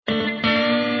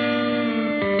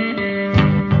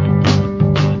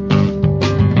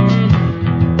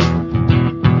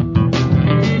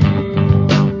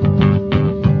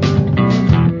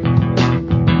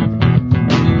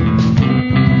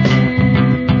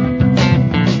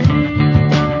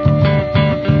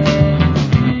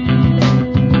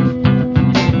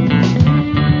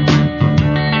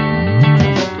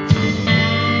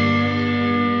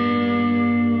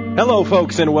Hello,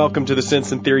 folks, and welcome to the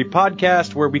Sense and Theory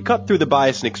podcast, where we cut through the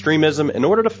bias and extremism in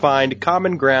order to find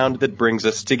common ground that brings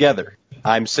us together.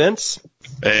 I'm Sense.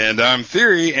 And I'm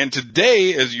Theory, and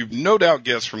today, as you've no doubt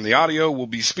guessed from the audio, we'll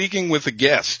be speaking with a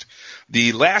guest.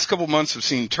 The last couple months have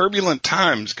seen turbulent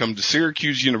times come to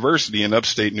Syracuse University in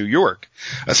upstate New York.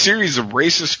 A series of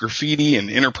racist graffiti and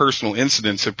interpersonal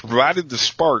incidents have provided the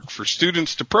spark for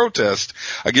students to protest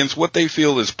against what they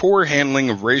feel is poor handling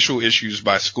of racial issues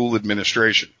by school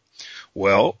administration.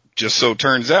 Well, just so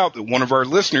turns out that one of our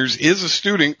listeners is a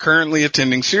student currently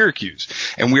attending Syracuse,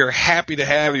 and we are happy to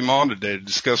have him on today to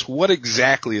discuss what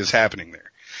exactly is happening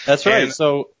there. That's right.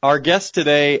 So our guest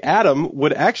today, Adam,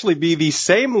 would actually be the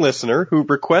same listener who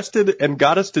requested and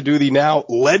got us to do the now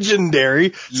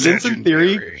legendary Sense and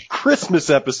Theory Christmas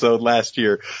episode last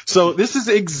year. So this is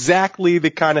exactly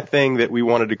the kind of thing that we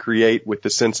wanted to create with the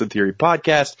Sense and Theory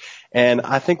podcast, and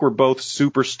I think we're both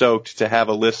super stoked to have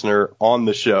a listener on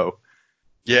the show.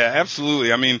 Yeah,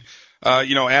 absolutely. I mean,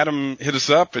 Adam hit us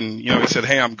up and, he said,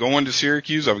 hey, I'm going to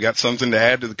Syracuse. I've got something to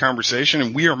add to the conversation.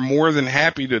 And we are more than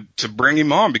happy to bring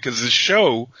him on because this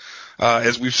show,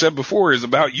 as we've said before, is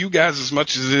about you guys as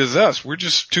much as it is us. We're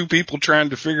just two people trying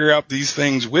to figure out these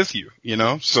things with you,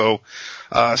 So,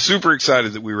 super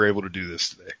excited that we were able to do this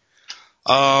today.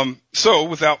 So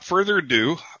without further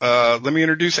ado, let me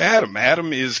introduce Adam.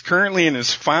 Adam is currently in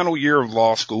his final year of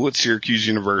law school at Syracuse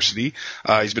University.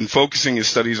 He's been focusing his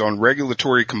studies on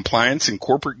regulatory compliance and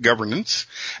corporate governance.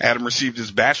 Adam received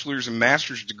his bachelor's and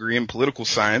master's degree in political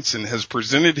science and has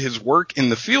presented his work in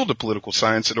the field of political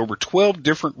science at over 12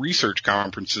 different research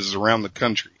conferences around the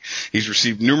country. He's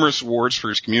received numerous awards for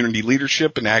his community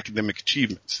leadership and academic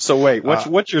achievements. So wait,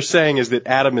 what you're saying is that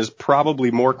Adam is probably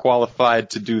more qualified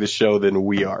to do the show than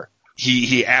we are.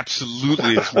 He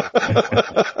absolutely is.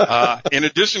 In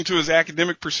addition to his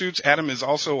academic pursuits, Adam is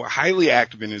also highly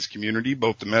active in his community,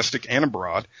 both domestic and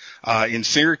abroad. In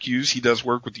Syracuse, he does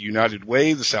work with the United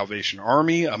Way, the Salvation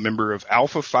Army, a member of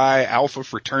Alpha Phi Alpha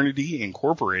Fraternity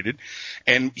Incorporated,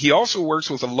 and he also works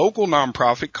with a local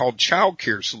nonprofit called Child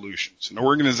Care Solutions, an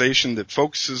organization that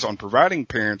focuses on providing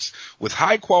parents with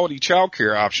high-quality child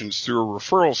care options through a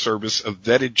referral service of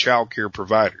vetted child care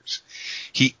providers.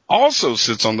 He also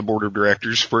sits on the board of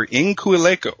directors for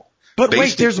Ensuing. But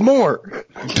wait, there's more.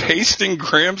 Based in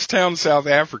Grahamstown, South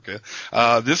Africa,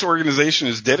 this organization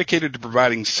is dedicated to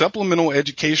providing supplemental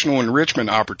educational enrichment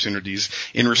opportunities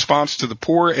in response to the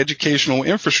poor educational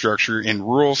infrastructure in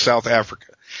rural South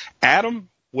Africa. Adam,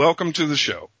 welcome to the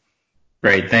show.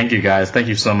 Great. Thank you, guys. Thank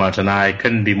you so much. And I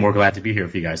couldn't be more glad to be here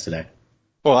with you guys today.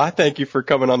 Well, I thank you for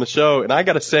coming on the show. And I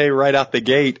got to say right out the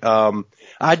gate,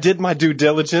 I did my due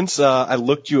diligence. I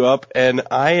looked you up, and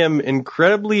I am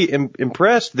incredibly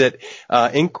impressed that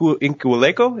Ensuing,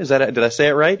 did I say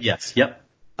it right? Yes. Yep.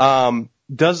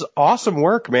 Does awesome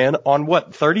work, man. On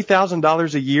what,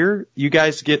 $30,000 a year? You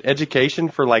guys get education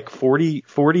for like 40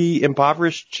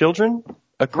 impoverished children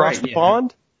across the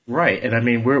pond? Right. And I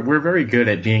mean, we're very good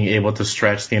at being able to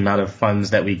stretch the amount of funds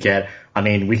that we get. I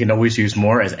mean, we can always use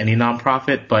more as any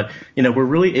nonprofit, but, we're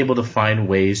really able to find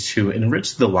ways to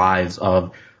enrich the lives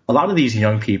of a lot of these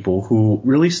young people who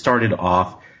really started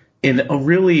off in a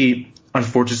really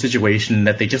unfortunate situation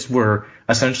that they just were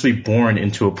essentially born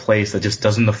into a place that just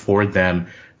doesn't afford them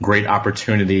great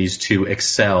opportunities to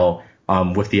excel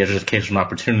with the educational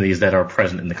opportunities that are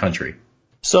present in the country.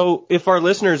 So if our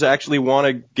listeners actually want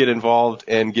to get involved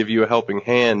and give you a helping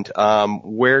hand,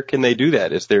 where can they do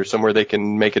that? Is there somewhere they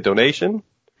can make a donation?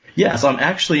 Yes,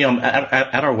 actually,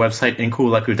 at our website,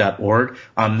 ensuing.org,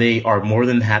 they are more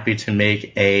than happy to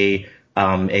make a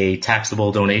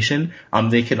taxable donation.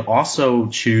 They can also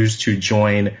choose to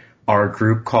join our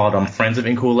group called Friends of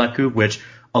Ensuing, which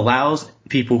allows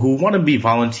people who want to be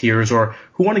volunteers or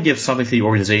who want to give something to the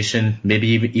organization, maybe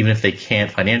even if they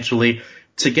can't financially,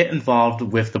 to get involved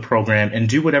with the program and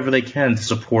do whatever they can to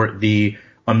support the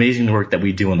amazing work that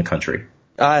we do in the country.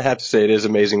 I have to say it is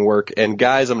amazing work. And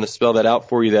guys, I'm going to spell that out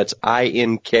for you. That's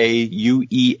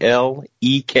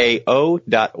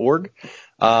INKUELEKO.org.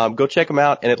 Go check them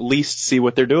out and at least see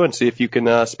what they're doing. See if you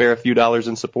can spare a few dollars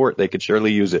in support. They could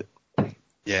surely use it.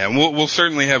 Yeah, and we'll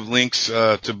certainly have links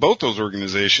to both those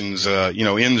organizations,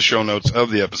 in the show notes of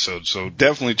the episode. So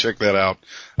definitely check that out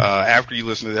after you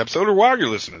listen to the episode or while you're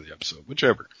listening to the episode,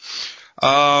 whichever.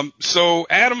 So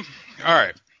Adam, all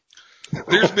right.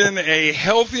 There's been a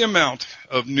healthy amount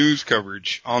of news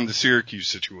coverage on the Syracuse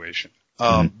situation.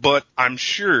 But I'm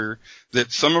sure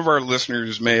that some of our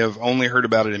listeners may have only heard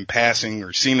about it in passing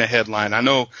or seen a headline. I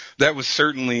know that was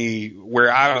certainly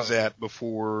where I was at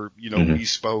before, we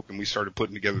spoke and we started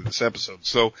putting together this episode.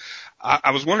 So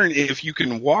I was wondering if you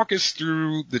can walk us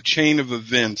through the chain of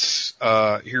events,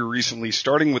 here recently,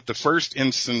 starting with the first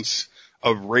instance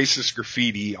of racist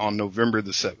graffiti on November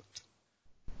the 7th.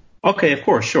 Okay, of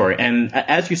course, sure. And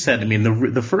as you said, I mean,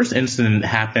 the first incident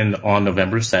happened on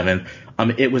November 7th.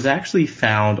 It was actually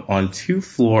found on 2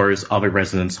 floors of a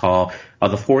residence hall, the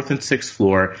 4th and 6th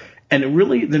floor. And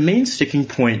really, the main sticking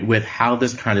point with how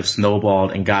this kind of snowballed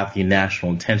and got the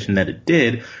national attention that it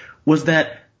did was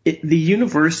that the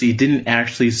university didn't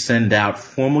actually send out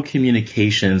formal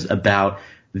communications about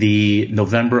the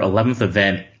November 11th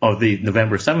event or the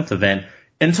November 7th event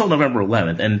until November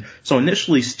 11th. And so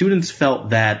initially, students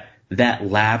felt that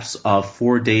lapse of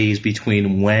 4 days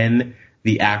between when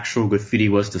the actual graffiti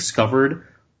was discovered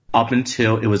up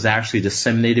until it was actually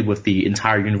disseminated with the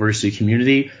entire university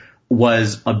community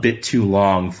was a bit too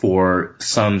long for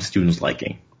some students'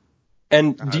 liking.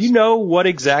 And do you know what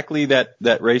exactly that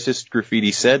racist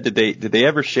graffiti said? Did they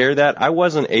ever share that? I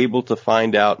wasn't able to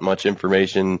find out much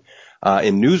information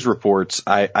in news reports.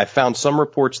 I found some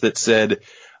reports that said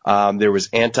there was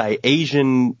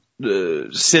anti-Asian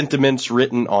sentiments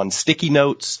written on sticky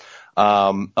notes.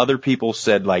 Other people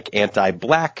said like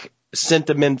anti-black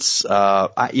sentiments.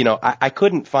 I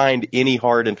couldn't find any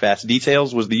hard and fast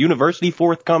details. Was the university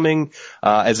forthcoming?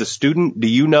 As a student, do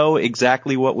you know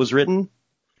exactly what was written?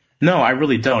 No, I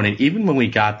really don't. And even when we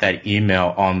got that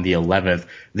email on the 11th,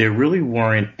 there really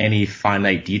weren't any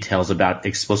finite details about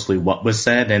explicitly what was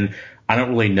said. And I don't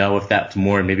really know if that's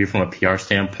more maybe from a PR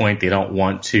standpoint. They don't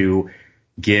want to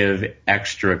give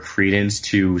extra credence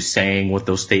to saying what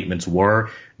those statements were,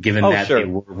 given that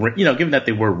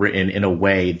they were written in a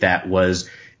way that was,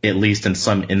 at least in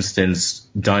some instance,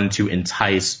 done to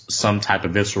entice some type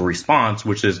of visceral response,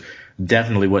 which is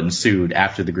definitely what ensued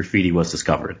after the graffiti was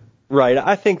discovered. Right.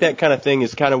 I think that kind of thing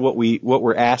is kind of what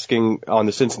we're asking on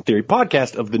the Sense and Theory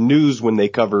podcast of the news when they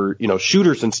cover,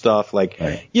 shooters and stuff. Like,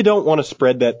 right. You don't want to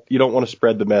spread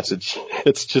the message.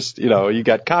 It's just, you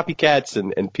got copycats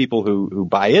and people who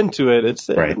buy into it. It's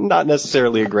right. Not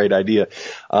necessarily a great idea.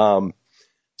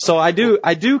 So I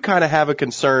do kind of have a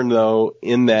concern though,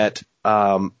 in that,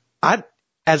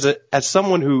 as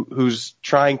someone who's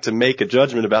trying to make a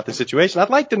judgment about the situation, I'd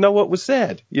like to know what was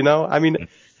said.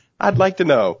 I'd like to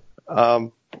know.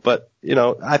 But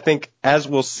I think as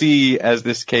we'll see as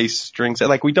this case strings,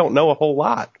 like we don't know a whole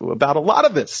lot about a lot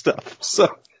of this stuff. So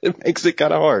it makes it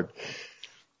kind of hard.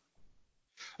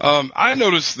 I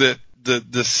noticed that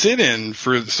the sit-in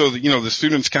the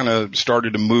students kind of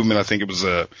started a movement. I think it was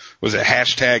a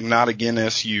hashtag not again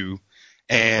SU.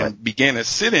 And began a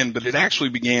sit-in, but it actually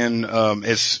began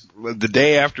as the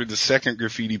day after the second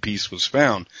graffiti piece was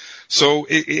found. So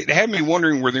it had me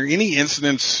wondering, were there any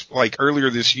incidents like earlier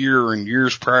this year or in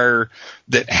years prior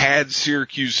that had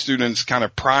Syracuse students kind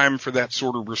of primed for that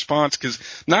sort of response? Because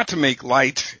not to make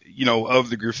light, of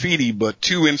the graffiti, but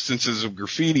 2 instances of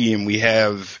graffiti, and we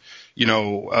have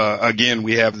again,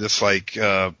 we have this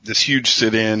this huge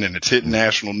sit-in and it's hitting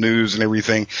national news and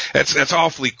everything. That's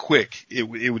awfully quick,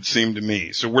 it would seem to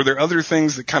me. So were there other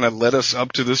things that kind of led us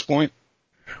up to this point?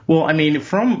 Well, I mean,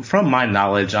 from my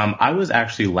knowledge, I was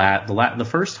actually the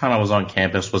first time I was on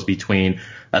campus was between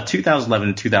 2011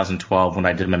 and 2012 when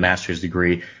I did my master's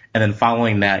degree. And then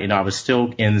following that, I was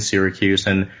still in Syracuse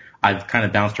and I've kind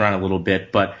of bounced around a little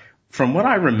bit, but from what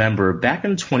I remember, back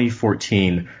in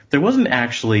 2014, there wasn't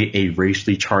actually a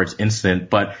racially charged incident,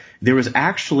 but there was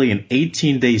actually an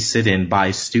 18-day sit-in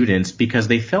by students because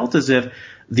they felt as if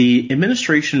the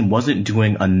administration wasn't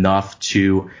doing enough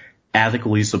to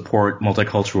adequately support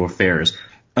multicultural affairs.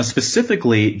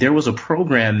 Specifically, there was a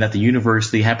program that the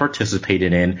university had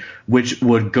participated in, which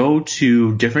would go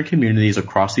to different communities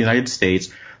across the United States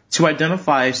to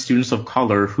identify students of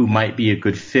color who might be a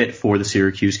good fit for the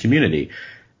Syracuse community.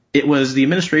 It was the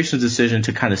administration's decision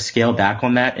to kind of scale back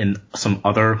on that and some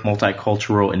other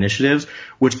multicultural initiatives,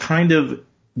 which kind of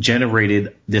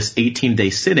generated this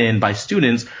 18-day sit-in by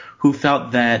students who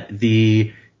felt that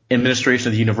the administration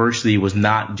of the university was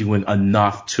not doing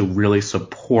enough to really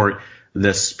support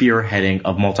the spearheading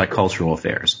of multicultural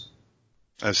affairs.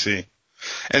 I see.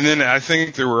 And then I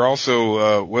think there were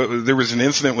also there was an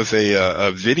incident with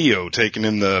a video taken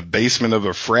in the basement of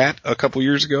a frat a couple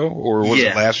years ago, or was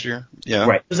it last year? Yeah,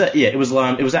 right. It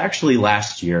was actually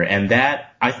last year, and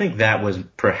I think that was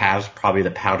perhaps probably the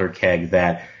powder keg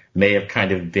that may have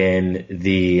kind of been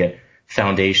the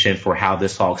foundation for how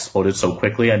this all exploded so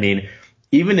quickly. I mean,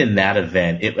 even in that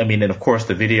event, and of course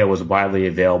the video was widely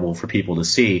available for people to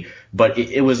see, but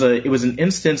it was an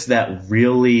instance that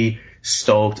really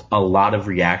stoked a lot of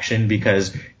reaction,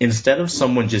 because instead of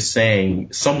someone just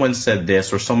saying someone said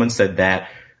this or someone said that,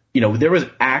 there was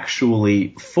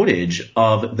actually footage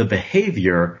of the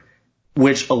behavior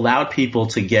which allowed people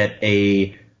to get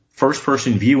a first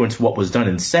person view into what was done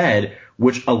and said,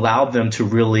 which allowed them to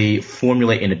really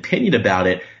formulate an opinion about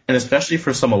it. And especially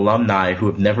for some alumni who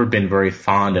have never been very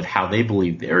fond of how they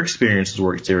believe their experiences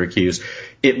were at Syracuse,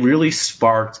 it really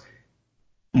sparked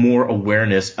more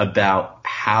awareness about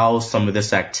how some of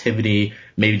this activity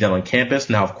may be done on campus.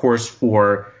 Now, of course,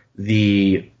 for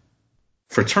the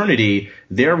fraternity,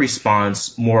 their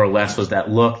response more or less was that,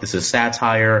 look, this is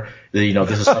satire,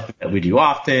 this is something that we do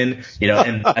often,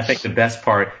 and I think the best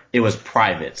part, it was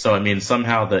private. So,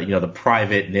 somehow the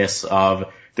privateness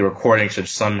of the recording should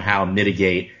somehow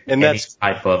mitigate any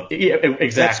type of, exactly.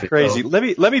 That's crazy. So,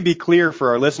 let me be clear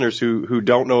for our listeners who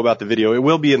don't know about the video. It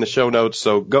will be in the show notes,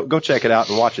 so go check it out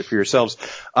and watch it for yourselves.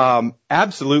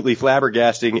 Absolutely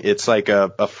flabbergasting. It's like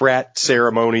a frat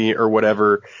ceremony or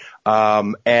whatever.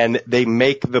 And they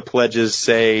make the pledges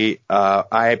say,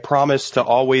 I promise to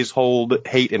always hold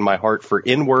hate in my heart for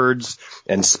N-words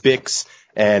and spics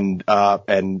and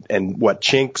what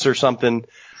chinks or something.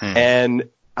 And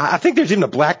I think there's even a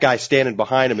black guy standing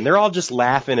behind him, and they're all just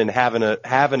laughing and having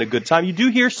a good time. You do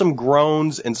hear some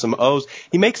groans and some ohs.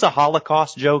 He makes a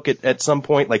Holocaust joke at some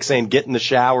point, like saying, get in the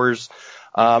showers.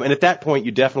 And at that point,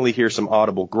 you definitely hear some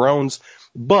audible groans,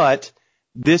 but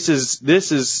this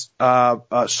is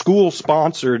a school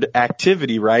sponsored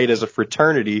activity, right? As a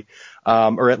fraternity,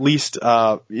 or at least,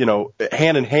 hand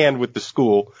in hand with the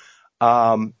school.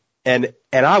 And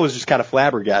I was just kind of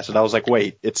flabbergasted. I was like,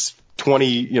 wait, it's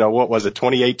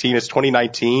 2018? It's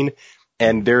 2019.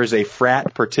 And there's a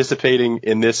frat participating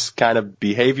in this kind of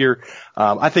behavior.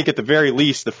 I think at the very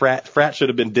least, the frat should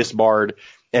have been disbarred,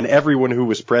 and everyone who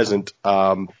was present,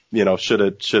 should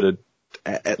have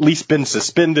at least been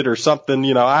suspended or something,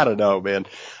 I don't know, man.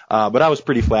 But I was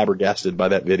pretty flabbergasted by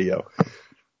that video.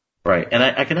 Right. And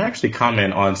I can actually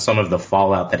comment on some of the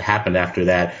fallout that happened after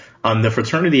that. The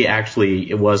fraternity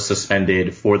it was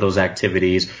suspended for those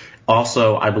activities.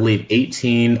 Also, I believe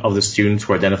 18 of the students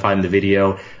who were identified in the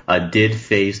video did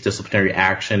face disciplinary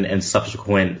action and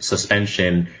subsequent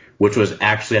suspension, which was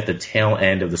actually at the tail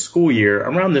end of the school year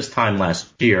around this time last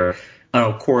year.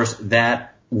 Of course,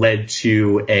 that led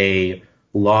to a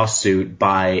lawsuit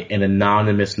by an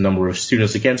anonymous number of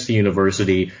students against the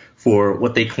university for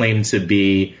what they claimed to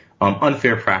be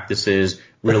unfair practices,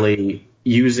 really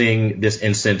using this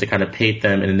incident to kind of paint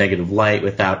them in a negative light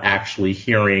without actually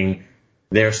hearing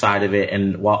their side of it,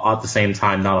 and while at the same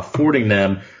time not affording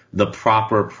them the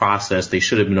proper process they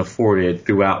should have been afforded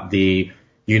throughout the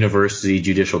university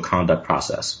judicial conduct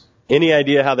process. Any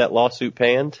idea how that lawsuit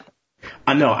panned?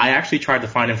 No, I actually tried to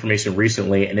find information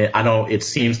recently, and it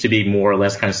seems to be more or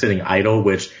less kind of sitting idle,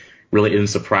 which really isn't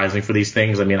surprising for these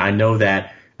things. I know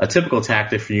that a typical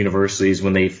tactic for universities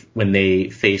when they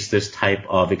face this type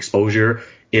of exposure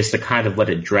is to kind of let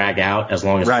it drag out as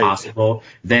long as possible,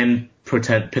 then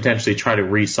potentially try to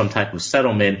reach some type of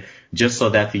settlement just so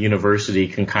that the university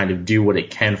can kind of do what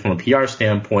it can from a PR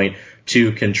standpoint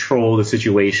to control the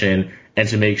situation and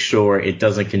to make sure it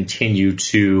doesn't continue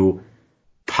to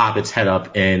pop its head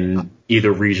up in either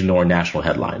regional or national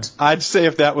headlines. I'd say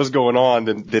if that was going on,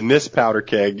 then this powder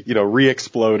keg,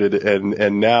 re-exploded,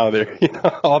 and now they're,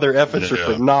 all their efforts are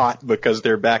for naught because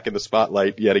they're back in the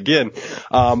spotlight yet again.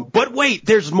 But wait,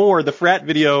 there's more. The frat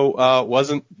video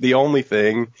wasn't the only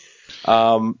thing.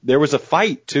 There was a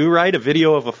fight too, right? A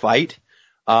video of a fight.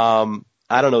 I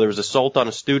don't know. There was assault on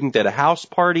a student at a house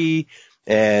party,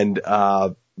 and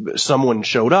someone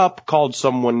showed up, called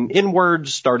someone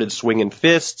N-words, started swinging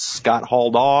fists, got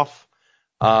hauled off.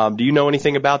 Do you know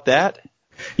anything about that?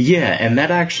 Yeah, and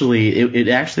that it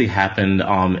actually happened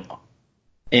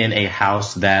in a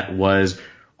house that was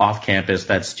off campus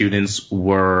that students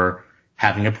were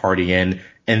having a party in,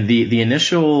 and the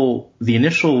initial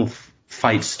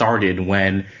fight started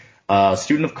when a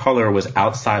student of color was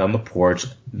outside on the porch.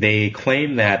 They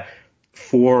claimed that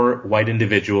 4 white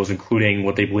individuals, including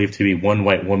what they believed to be one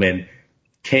white woman,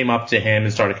 came up to him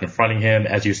and started confronting him,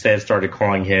 as you said, started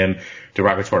calling him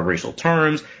derogatory racial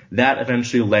terms. That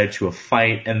eventually led to a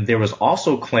fight, and there was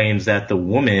also claims that the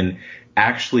woman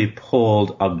actually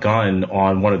pulled a gun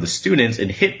on one of the students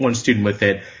and hit one student with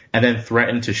it, and then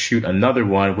threatened to shoot another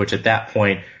one, which at that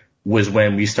point was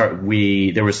when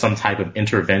there was some type of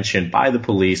intervention by the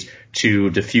police to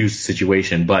defuse the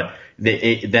situation, but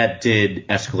that did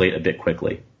escalate a bit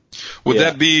quickly. Would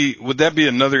that be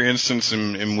another instance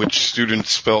in which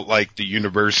students felt like the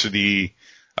university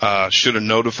should have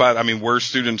notified? I mean, were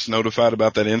students notified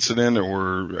about that incident,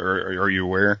 or are you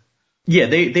aware? Yeah,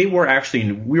 they were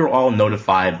actually, we were all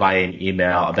notified via an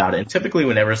email about it. And typically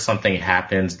whenever something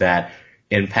happens that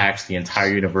impacts the entire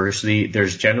university,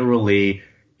 there's generally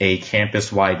a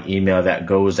campus-wide email that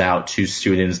goes out to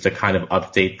students to kind of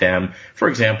update them. For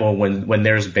example, when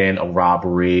there's been a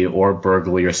robbery or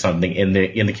burglary or something in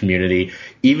the community,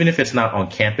 even if it's not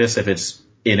on campus, if it's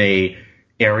in a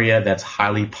area that's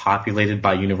highly populated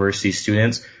by university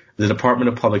students, the Department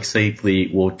of Public Safety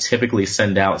will typically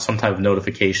send out some type of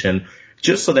notification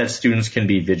just so that students can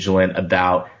be vigilant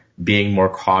about being more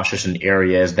cautious in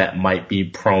areas that might be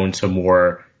prone to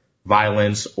more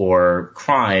violence or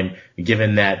crime,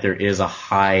 given that there is a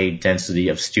high density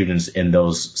of students in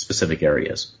those specific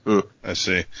areas. I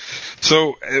see.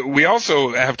 So we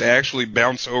also have to actually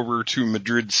bounce over to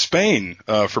Madrid, Spain,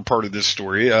 for part of this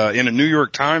story. In a New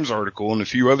York Times article and a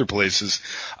few other places,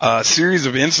 a series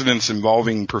of incidents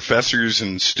involving professors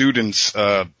and students,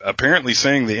 apparently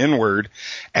saying the N-word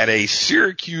at a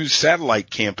Syracuse satellite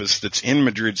campus that's in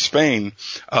Madrid, Spain,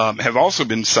 have also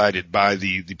been cited by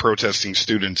the protesting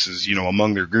students as,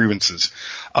 among their grievances.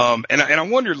 And I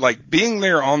wondered, like, being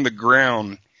there on the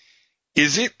ground,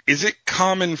 is it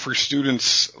common for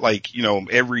students, like,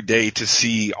 every day to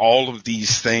see all of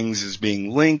these things as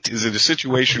being linked? Is it a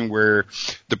situation where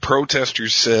the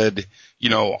protesters said,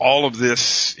 all of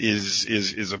this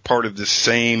is a part of the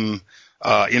same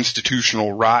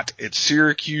institutional rot at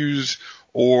Syracuse?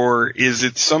 Or is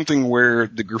it something where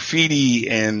the graffiti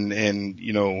and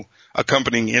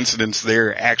accompanying incidents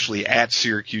there actually at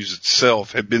Syracuse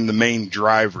itself have been the main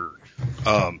driver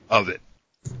of it?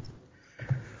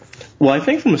 Well, I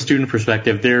think from a student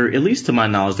perspective, at least to my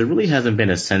knowledge, there really hasn't been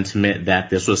a sentiment that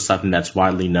this was something that's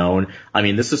widely known. I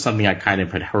mean, this is something I kind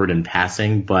of had heard in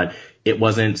passing, but it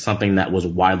wasn't something that was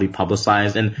widely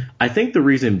publicized. And I think the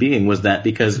reason being was that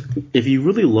because if you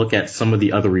really look at some of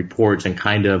the other reports and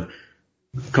kind of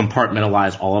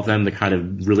compartmentalize all of them to kind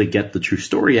of really get the true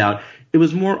story out, it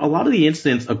was more, a lot of the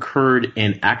incidents occurred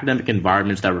in academic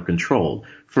environments that were controlled.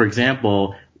 For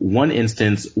example, one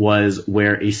instance was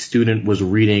where a student was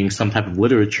reading some type of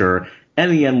literature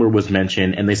and the N-word was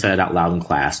mentioned and they said it out loud in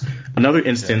class. Another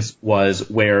instance was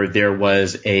where there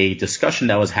was a discussion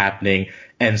that was happening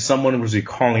and someone was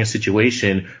recalling a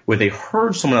situation where they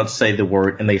heard someone else say the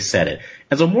word and they said it.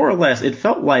 And so more or less, it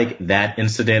felt like that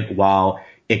incident, while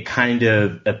it kind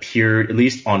of appeared, at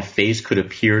least on face, could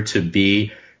appear to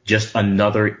be just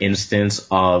another instance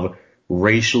of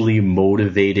racially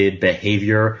motivated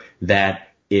behavior that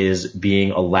is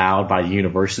being allowed by the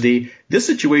university. This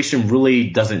situation really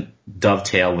doesn't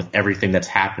dovetail with everything that's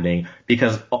happening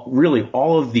because really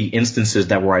all of the instances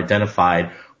that were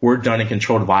identified were done in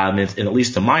controlled environments, and at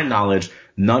least to my knowledge,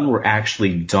 none were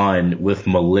actually done with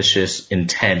malicious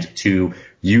intent to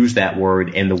use that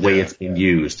word in the way it's being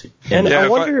used. And I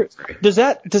wonder, does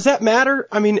that matter?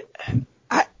 I mean,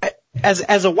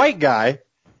 as a white guy,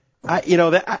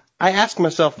 I ask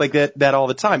myself like that all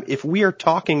the time. If we are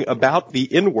talking about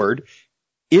the N-word,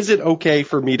 is it okay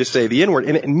for me to say the N-word?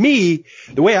 And me,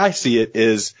 the way I see it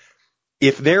is,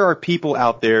 if there are people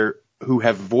out there who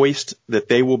have voiced that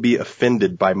they will be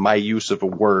offended by my use of a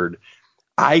word,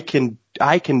 I can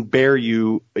bear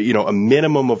you, a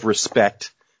minimum of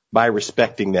respect by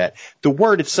respecting that. The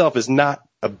word itself is not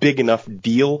a big enough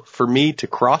deal for me to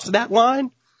cross that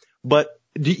line. But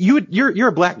you're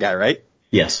a black guy, right?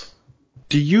 Yes.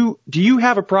 Do you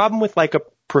have a problem with like a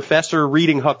professor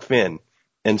reading Huck Finn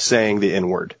and saying the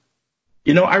N-word?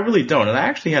 I really don't. And I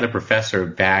actually had a professor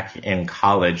back in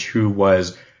college who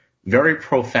was very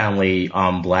profoundly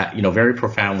black, very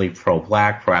profoundly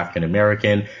pro-black, pro-African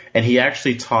American, and he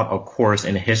actually taught a course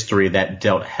in history that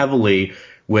dealt heavily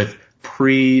with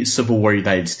pre-Civil War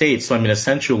United States. So I mean,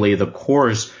 essentially the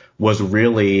course was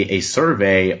really a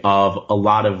survey of a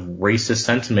lot of racist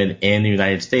sentiment in the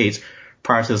United States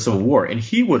prior to the Civil War. And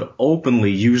he would openly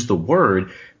use the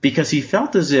word because he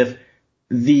felt as if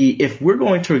we're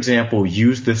going to, for example,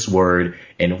 use this word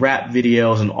in rap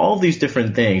videos and all these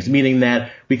different things, meaning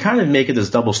that we kind of make it this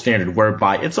double standard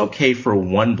whereby it's okay for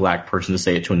one black person to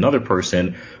say it to another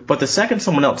person, but the second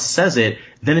someone else says it,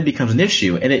 then it becomes an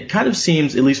issue. And it kind of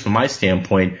seems, at least from my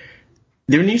standpoint,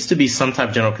 there needs to be some type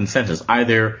of general consensus.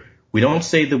 Either we don't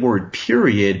say the word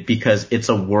period because it's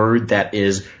a word that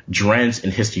is drenched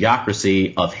in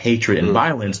historiography of hatred and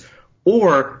violence,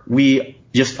 or we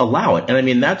just allow it. And I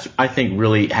mean, that's, I think,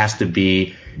 really has to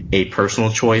be a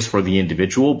personal choice for the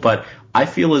individual. But I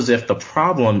feel as if the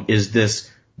problem is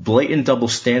this blatant double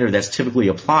standard that's typically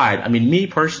applied. I mean, me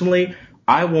personally,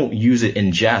 I won't use it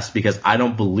in jest because I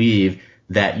don't believe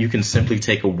that you can simply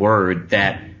take a word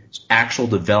that actual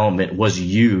development was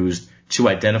used to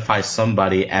identify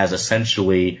somebody as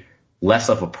essentially less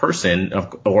of a person,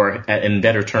 or in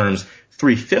better terms,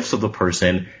 3/5 of the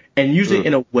person, and use it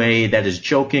in a way that is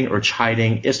joking or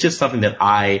chiding. It's just something that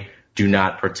I do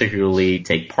not particularly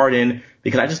take part in,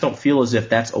 because I just don't feel as if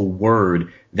that's a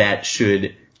word that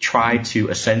should try to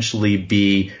essentially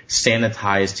be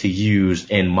sanitized to use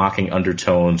in mocking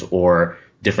undertones or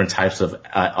different types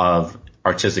of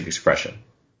artistic expression.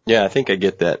 Yeah, I think I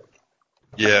get that.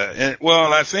 Yeah, and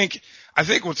I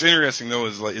think what's interesting though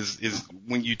is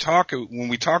when we talk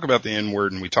about the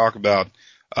N-word and we talk about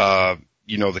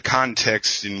the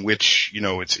context in which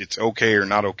it's okay or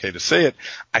not okay to say it.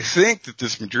 I think that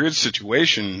this Madrid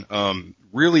situation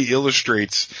really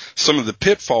illustrates some of the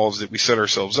pitfalls that we set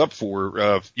ourselves up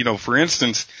for. For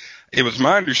instance, it was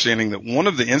my understanding that one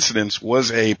of the incidents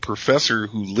was a professor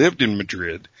who lived in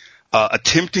Madrid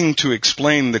attempting to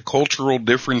explain the cultural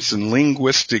difference and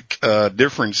linguistic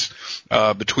difference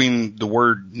between the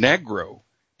word negro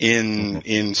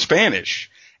in Spanish.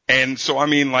 And so, I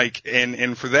mean,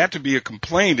 and for that to be a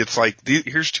complaint, it's like,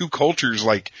 here's two cultures,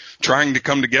 like, trying to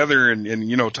come together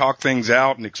and talk things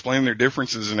out and explain their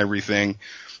differences and everything.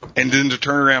 And then to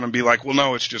turn around and be like, well,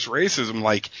 no, it's just racism.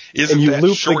 Like, isn't that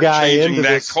shortchanging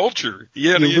that culture?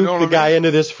 Yeah, you loop the guy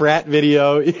into this frat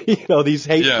video, these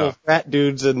hateful frat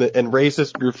dudes and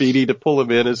racist graffiti to pull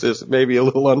him in is just maybe a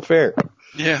little unfair.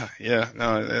 Yeah,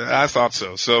 no, I thought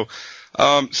so. So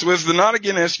as the Not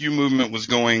Again SU movement was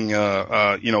going,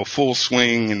 full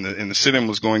swing and the sit-in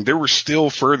was going, there were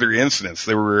still further incidents.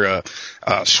 There were,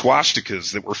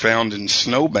 swastikas that were found in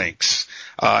snowbanks.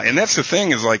 And that's the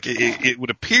thing is like, it would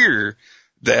appear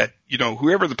that,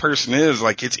 whoever the person is,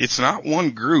 like, it's not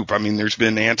one group. I mean, there's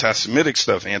been anti-Semitic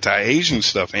stuff, anti-Asian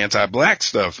stuff, anti-black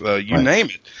stuff, you name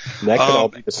it. That could all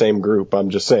be the same group, I'm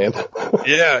just saying.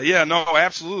 Yeah, no,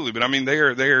 absolutely. But I mean,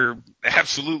 they're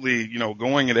absolutely,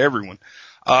 going at everyone.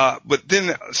 But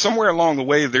then somewhere along the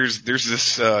way, there's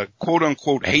this, quote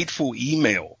unquote hateful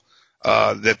email,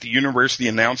 that the university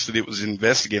announced that it was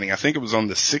investigating. I think it was on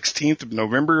the 16th of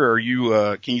November.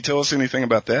 Can you tell us anything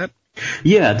about that?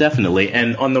 Yeah, definitely.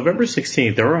 And on November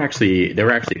 16th, there were actually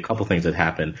a couple things that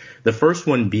happened. The first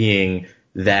one being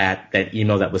that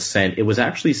email that was sent, it was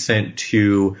actually sent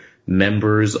to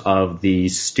members of the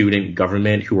student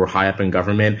government who were high up in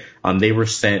government. They were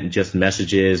sent just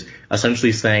messages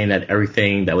essentially saying that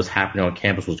everything that was happening on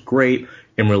campus was great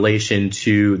in relation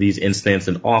to these incidents,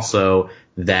 and also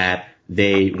that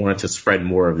they wanted to spread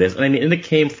more of this. And I mean, and it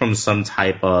came from some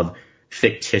type of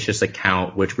fictitious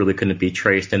account which really couldn't be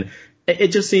traced. And it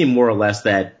just seemed more or less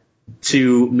that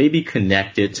to maybe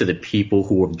connect it to the people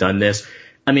who have done this.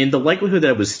 I mean, the likelihood that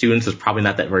it was students is probably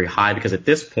not that very high, because at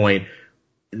this point,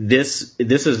 this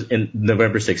is in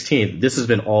November 16th. This has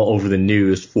been all over the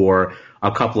news for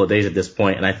a couple of days at this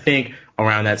point. And I think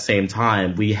around that same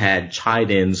time, we had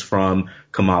chide-ins from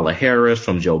Kamala Harris,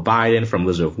 from Joe Biden, from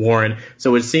Elizabeth Warren.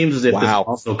 So it seems as if this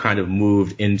also kind of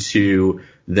moved into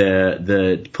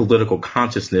the political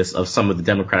consciousness of some of the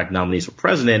Democratic nominees for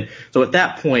president. So at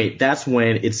that point, that's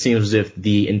when it seems as if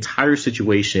the entire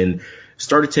situation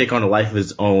started to take on a life of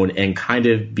its own and kind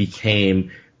of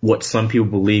became what some people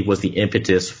believe was the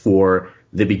impetus for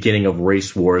the beginning of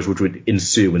race wars, which would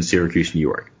ensue in Syracuse, New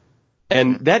York.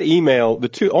 And that email,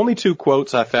 only two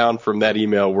quotes I found from that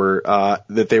email were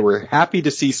that they were happy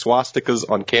to see swastikas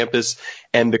on campus,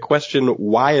 and the question,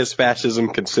 why is fascism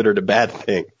considered a bad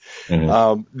thing?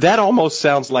 Mm-hmm. That almost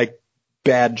sounds like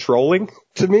bad trolling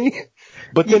to me,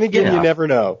 but then again, you never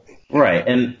know. Right,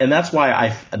 and that's why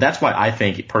I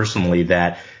think personally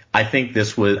that I think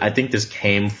this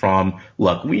came from,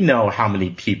 look, we know how many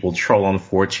people troll on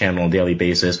 4chan on a daily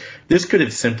basis. This could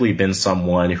have simply been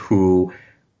someone who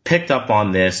picked up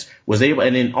on this, was able,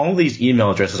 and then all these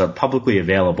email addresses are publicly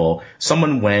available.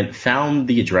 Someone went, found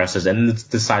the addresses, and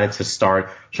decided to start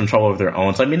some trouble of their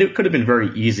own. So, I mean, it could have been very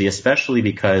easy, especially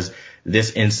because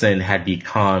this incident had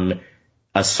become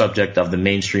a subject of the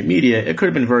mainstream media. It could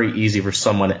have been very easy for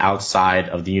someone outside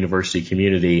of the university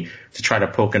community to try to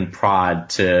poke and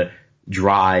prod to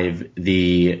drive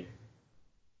the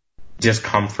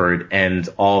discomfort and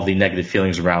all the negative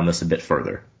feelings around this a bit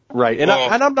further. Right. And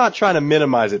I'm not trying to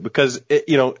minimize it, because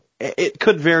it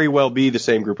could very well be the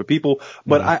same group of people,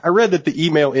 but I read that the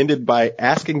email ended by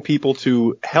asking people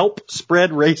to help spread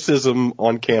racism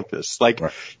on campus. Like,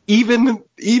 right. even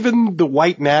the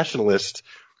white nationalist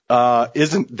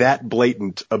isn't that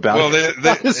blatant about it.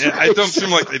 Well, it don't seem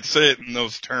like they'd say it in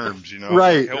those terms,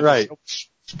 Right, help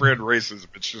spread racism.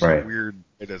 It's just a weird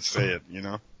way to say it,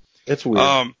 It's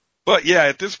weird. But yeah,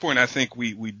 at this point, I think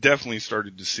we definitely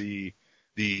started to see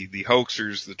the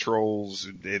hoaxers, the trolls,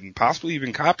 and possibly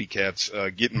even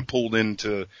copycats, getting pulled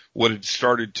into what had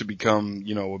started to become,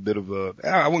 a bit of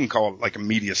I wouldn't call it like a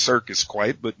media circus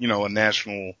quite, but, a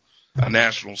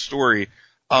national story.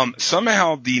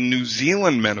 Somehow the New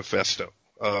Zealand manifesto,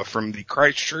 from the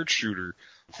Christchurch shooter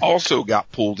also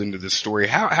got pulled into this story.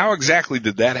 How exactly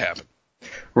did that happen?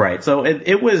 Right. So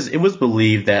it was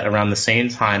believed that around the same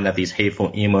time that these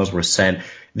hateful emails were sent,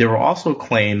 there were also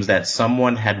claims that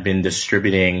someone had been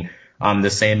distributing the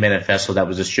same manifesto that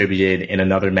was distributed in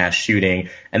another mass shooting,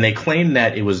 and they claimed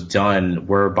that it was done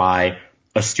whereby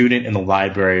a student in the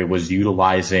library was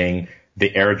utilizing the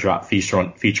airdrop feature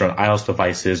on iOS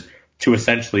devices to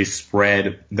essentially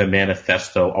spread the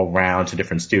manifesto around to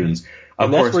different students.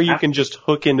 And that's where you can just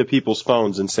hook into people's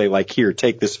phones and say, like, here,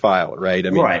 take this file, right?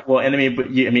 Right. Well, and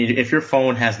if your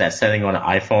phone has that setting on an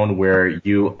iPhone where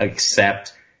you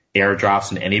accept airdrops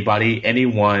from anybody,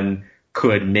 anyone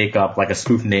could make up like a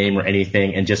spoof name or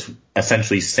anything and just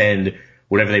essentially send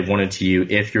whatever they wanted to you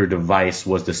if your device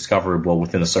was discoverable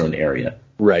within a certain area.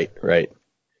 Right.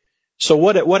 So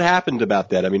what happened about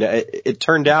that? It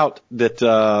turned out that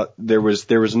there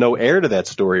was no air to that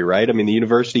story, right? The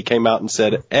university came out and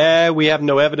said, we have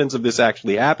no evidence of this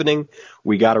actually happening.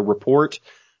 We got a report.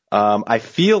 I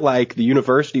feel like the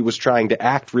university was trying to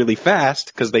act really fast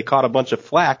because they caught a bunch of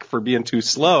flack for being too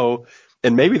slow,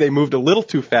 and maybe they moved a little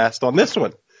too fast on this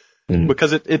one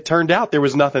because it turned out there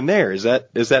was nothing there. Is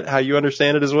that how you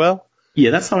understand it as well? Yeah,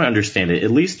 that's how I understand it.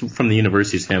 At least from the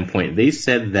university standpoint, they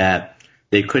said that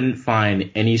they couldn't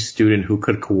find any student who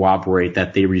could corroborate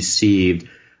that they received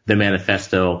the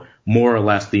manifesto. More or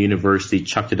less, the university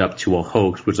chucked it up to a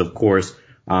hoax, which of course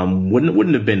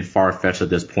wouldn't have been far-fetched at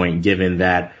this point, given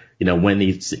that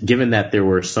given that there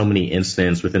were so many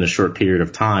incidents within a short period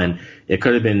of time, it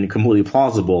could have been completely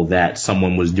plausible that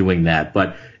someone was doing that.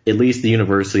 But at least the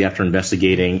university, after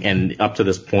investigating and up to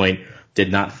this point,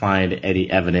 did not find any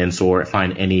evidence or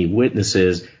find any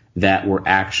witnesses that could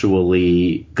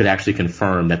actually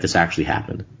confirm that this actually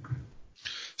happened.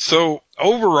 So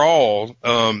overall,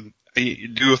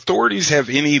 do authorities have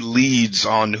any leads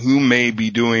on who may be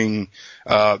doing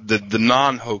the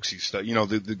non-hoaxy stuff?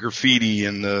 The graffiti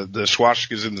and the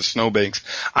swastikas and the snowbanks.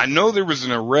 I know there was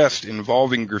an arrest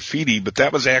involving graffiti, but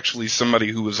that was actually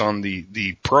somebody who was on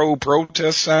the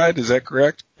pro-protest side. Is that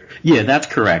correct? Yeah, that's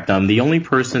correct. The only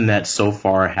person that so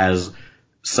far has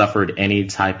suffered any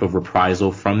type of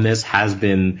reprisal from this has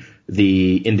been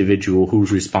the individual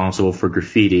who's responsible for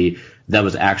graffiti that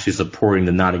was actually supporting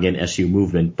the Not Again SU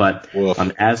movement. But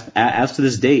as to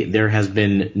this date, there has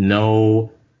been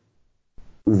no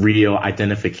real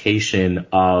identification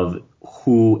of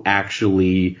who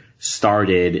actually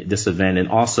started this event, and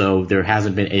also there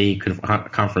hasn't been any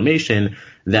confirmation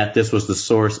that this was the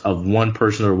source of one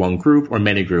person or one group or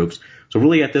many groups. So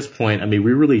really at this point, we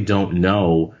really don't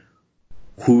know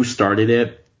who started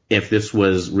it, if this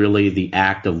was really the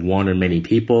act of one or many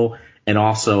people, and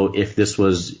also if this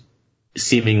was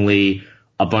seemingly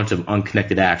a bunch of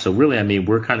unconnected acts. So really,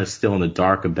 we're kind of still in the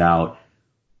dark about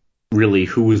really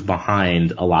who is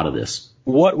behind a lot of this.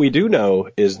 What we do know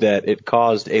is that it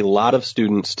caused a lot of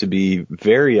students to be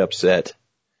very upset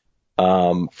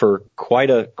for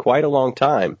quite a long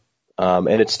time,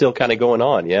 and it's still kind of going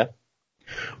on, yeah?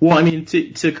 Well,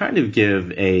 to kind of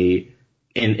give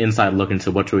an inside look into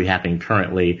what's really happening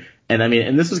currently,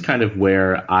 and this is kind of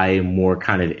where I more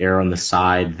kind of err on the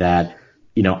side that,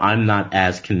 I'm not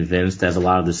as convinced as a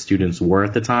lot of the students were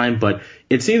at the time, but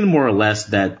it seemed more or less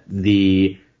that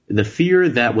the fear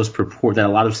that was that a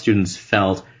lot of students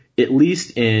felt, at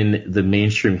least in the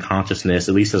mainstream consciousness,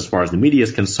 at least as far as the media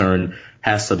is concerned,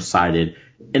 has subsided.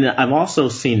 And I've also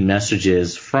seen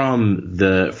messages from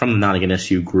the Not Again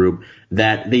SU group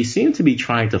that they seem to be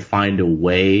trying to find a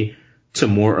way to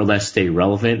more or less stay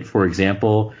relevant. For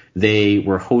example, they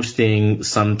were hosting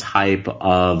some type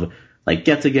of like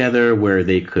get together where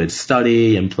they could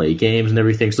study and play games and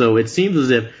everything. So it seems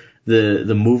as if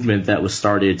the movement that was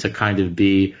started to kind of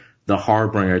be the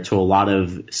harbinger to a lot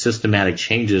of systematic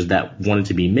changes that wanted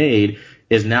to be made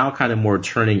is now kind of more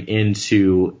turning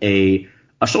into a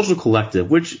social collective,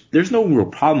 which there's no real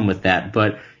problem with that,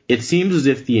 but it seems as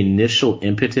if the initial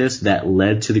impetus that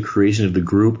led to the creation of the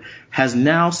group has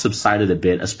now subsided a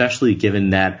bit, especially given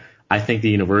that I think the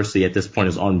university at this point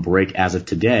is on break as of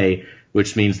today,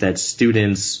 which means that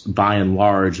students by and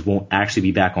large won't actually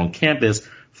be back on campus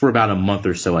for about a month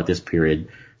or so at this period.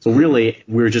 So really,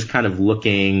 we're just kind of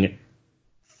looking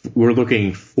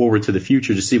forward to the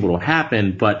future to see what will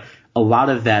happen, but a lot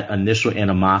of that initial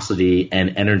animosity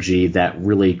and energy that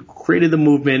really created the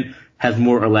movement has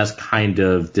more or less kind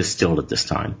of distilled at this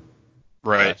time.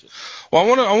 Right. Well,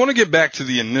 I want to get back to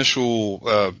the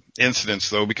initial incidents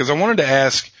though, because I wanted to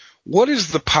ask, what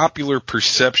is the popular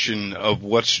perception of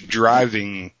what's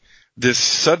driving this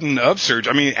sudden upsurge?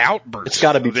 I mean, outburst. It's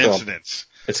got to be of Trump. Incidents.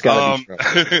 It's got to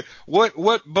be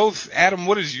Trump. Both Adam,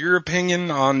 what is your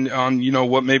opinion on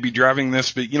what may be driving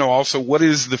this, but also what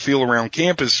is the feel around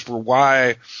campus for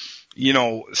why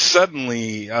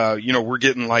suddenly we're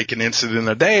getting like an incident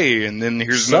a day, and then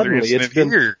here's another incident it's been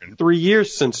here. 3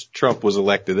 years since Trump was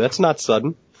elected. That's not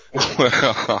sudden.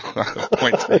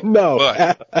 Point taken. No,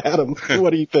 but, Adam, what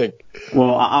do you think?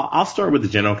 Well, I'll start with the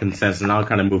general consensus, and I'll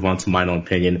kind of move on to my own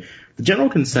opinion. The general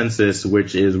consensus,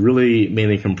 which is really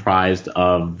mainly comprised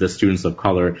of the students of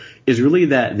color, is really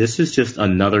that this is just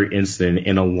another incident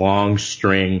in a long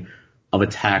string of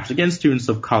attacks against students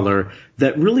of color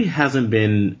that really hasn't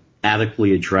been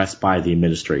adequately addressed by the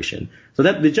administration. So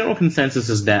that the general consensus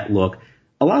is that, look,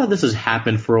 a lot of this has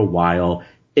happened for a while.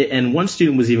 And one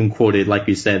student was even quoted, like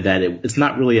we said, that it's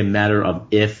not really a matter of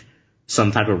if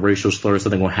some type of racial slur or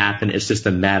something will happen. It's just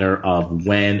a matter of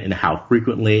when and how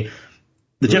frequently.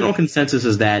 The general consensus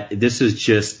is that this is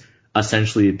just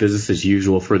essentially business as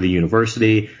usual for the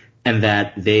university, and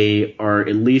that they are,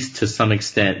 at least to some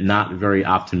extent, not very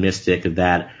optimistic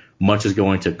that much is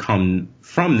going to come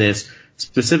from this,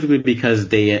 specifically because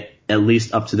they, at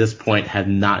least up to this point, have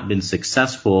not been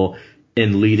successful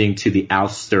in leading to the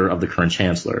ouster of the current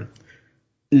chancellor.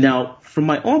 Now, from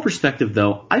my own perspective,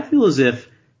 though, I feel as if,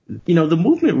 the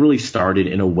movement really started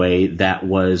in a way that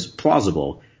was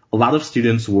plausible. A lot of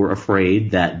students were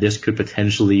afraid that this could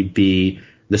potentially be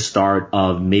the start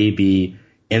of maybe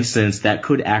incidents that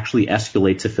could actually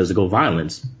escalate to physical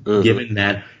violence, given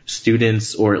that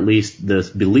students, or at least the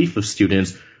belief of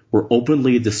students, were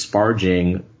openly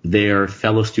disparaging their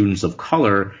fellow students of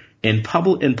color in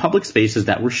public spaces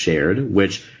that were shared,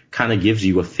 which kind of gives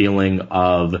you a feeling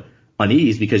of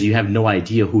unease because you have no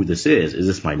idea who this is. Is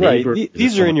this my neighbor? Right.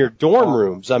 These are in your dorm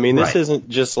rooms. I mean, this isn't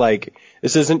just like,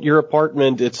 this isn't your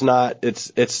apartment. It's not,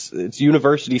 it's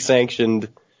university sanctioned.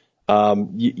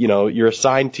 You're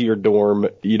assigned to your dorm.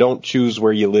 You don't choose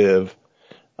where you live.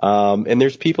 And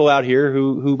there's people out here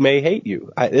who may hate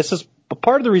you. This is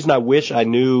part of the reason I wish I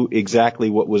knew exactly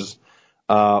what was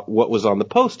on the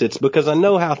post-its, because I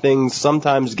know how things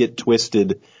sometimes get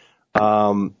twisted.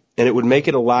 And it would make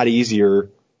it a lot easier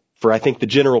for, I think, the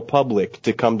general public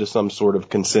to come to some sort of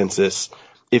consensus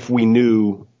if we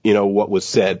knew, what was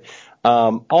said.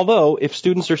 Although if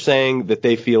students are saying that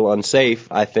they feel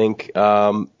unsafe, I think,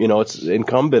 it's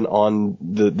incumbent on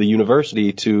the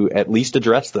university to at least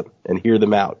address them and hear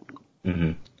them out.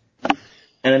 Mm-hmm.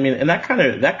 And I mean, and that kind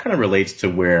of relates to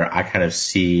where I kind of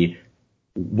see,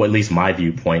 well, at least my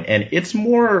viewpoint, and it's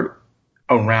more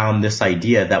around this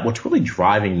idea that what's really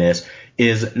driving this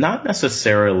is not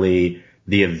necessarily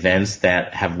the events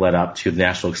that have led up to the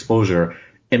national exposure.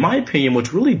 In my opinion,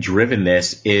 what's really driven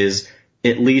this is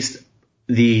at least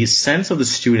the sense of the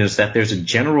students that there's a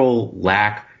general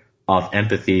lack of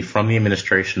empathy from the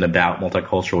administration about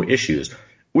multicultural issues,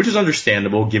 which is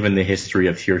understandable given the history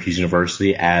of Syracuse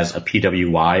University as a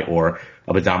PWI, or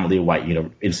a predominantly white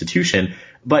institution.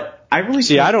 But I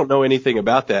really I don't know anything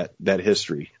about that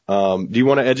history. Do you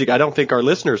want to educate? I don't think our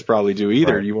listeners probably do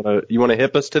either. Right. You want to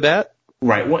hip us to that?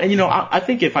 Right. Well, and I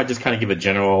think if I just kind of give a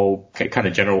general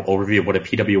overview of what a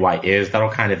PWI is,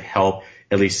 that'll kind of help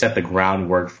at least set the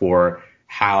groundwork for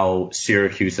how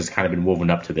Syracuse has kind of been woven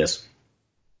up to this.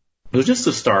 So just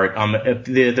to start,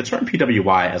 the term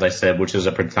PWI, as I said, which is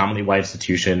a predominantly white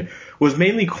institution, was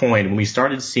mainly coined when we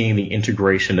started seeing the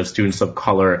integration of students of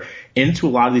color into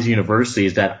a lot of these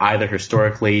universities that either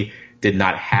historically did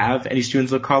not have any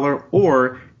students of color,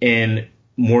 or in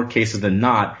more cases than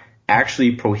not,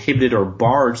 actually prohibited or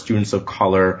barred students of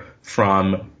color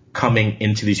from coming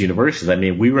into these universities. I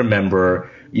mean, we remember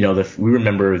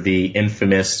the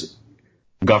infamous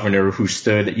governor who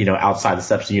stood, outside the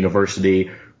steps of the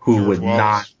university, who would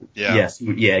not,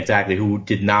 who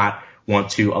did not want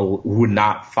to, who would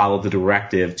not follow the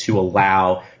directive to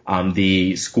allow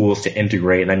the schools to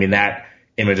integrate. And I mean, that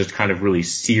image is kind of really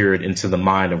seared into the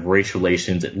mind of race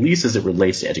relations, at least as it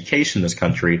relates to education in this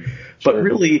country. Sure. But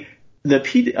really, a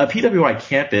PWI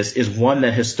campus is one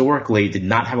that historically did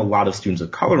not have a lot of students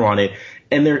of color on it,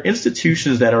 and they're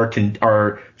institutions that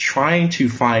are trying to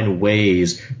find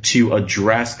ways to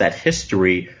address that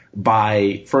history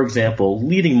by, for example,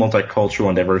 leading multicultural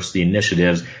and diversity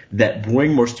initiatives that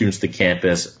bring more students to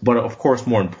campus, but of course,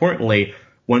 more importantly,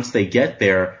 once they get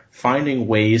there, finding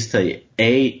ways to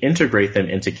A, integrate them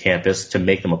into campus to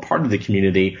make them a part of the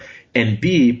community, and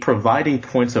B, providing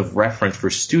points of reference for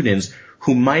students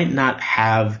who might not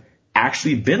have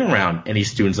actually been around any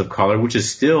students of color, which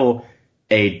is still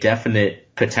a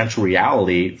definite potential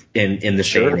reality in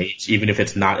this day and age, even if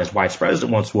it's not as widespread as it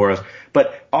once was,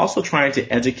 but also trying to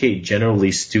educate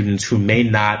generally students who may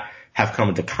not have come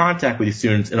into contact with these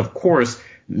students. And of course,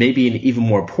 maybe an even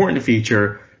more important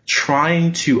feature,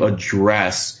 trying to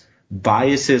address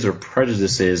biases or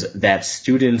prejudices that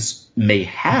students may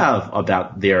have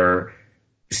about their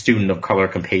student of color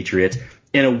compatriots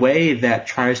in a way that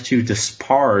tries to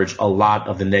disparage a lot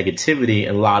of the negativity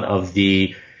and a lot of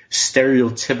the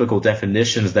stereotypical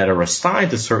definitions that are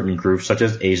assigned to certain groups, such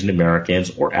as Asian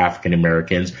Americans or African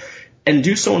Americans, and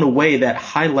do so in a way that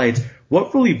highlights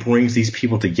what really brings these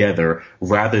people together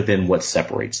rather than what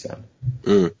separates them.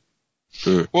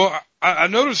 Well, I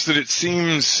noticed that it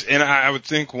seems, and I would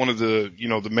think one of the,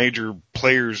 the major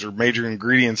players or major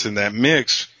ingredients in that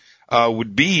mix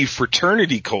would be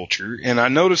fraternity culture. And I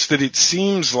noticed that it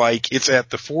seems like it's at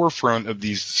the forefront of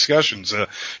these discussions.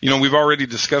 We've already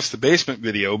discussed the basement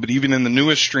video, but even in the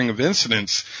newest string of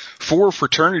incidents, 4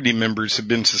 fraternity members have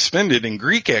been suspended and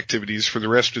Greek activities for the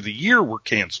rest of the year were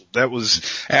canceled. That was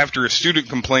after a student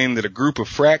complained that a group of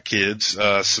frat kids,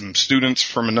 some students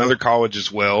from another college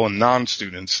as well and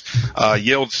non-students,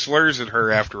 yelled slurs at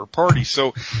her after a party.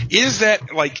 So is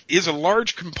a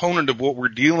large component of what we're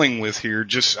dealing with here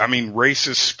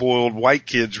racist, spoiled white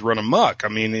kids run amok? I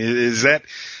mean, is that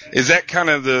kind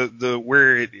of the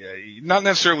where it not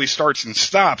necessarily starts and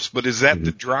stops, but is that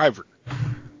the driver?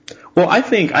 Well, I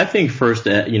think first,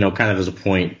 kind of as a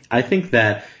point, I think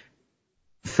that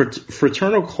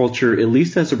fraternal culture, at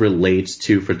least as it relates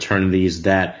to fraternities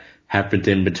that have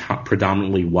been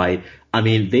predominantly white,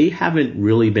 they haven't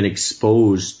really been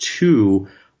exposed to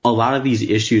a lot of these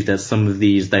issues that some of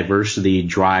these diversity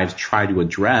drives try to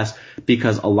address,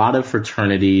 because a lot of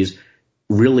fraternities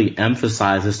really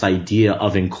emphasize this idea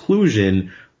of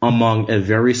inclusion among a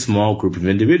very small group of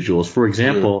individuals. For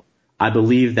example, I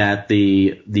believe that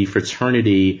the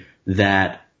fraternity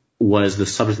that was the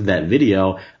subject of that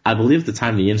video, I believe at the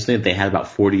time of the incident, they had about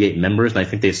 48 members, and I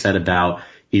think they said about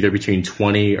either between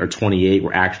 20 or 28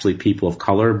 were actually people of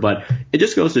color. But it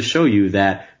just goes to show you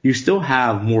that you still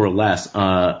have more or less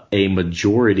a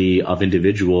majority of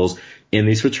individuals in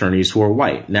these fraternities who are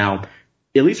white. Now,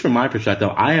 at least from my perspective,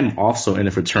 I am also in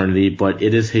a fraternity, but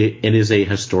it is a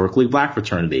historically black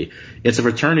fraternity. It's a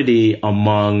fraternity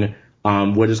among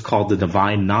what is called the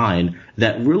Divine Nine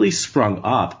that really sprung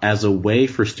up as a way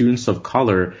for students of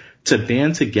color to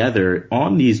band together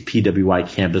on these PWI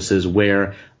campuses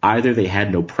where either they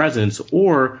had no presence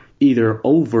or either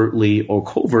overtly or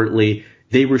covertly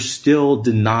they were still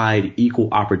denied equal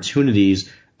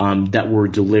opportunities that were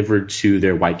delivered to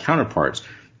their white counterparts.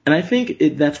 And I think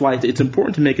that's why it's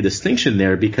important to make a distinction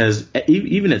there, because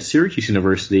even at Syracuse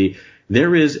University,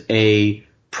 there is a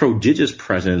prodigious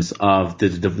presence of the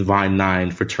Divine Nine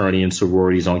fraternity and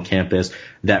sororities on campus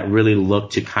that really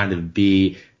look to kind of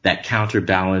be that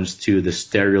counterbalance to the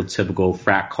stereotypical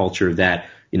frat culture that,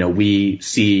 we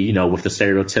see, with the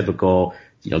stereotypical,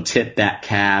 tip that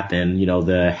cap and,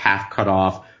 the half cut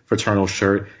off fraternal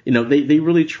shirt. They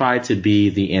really try to be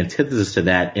the antithesis to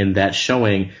that, in that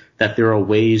showing that there are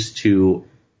ways to,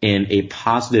 in a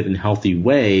positive and healthy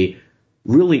way,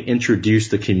 really introduce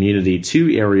the community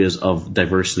to areas of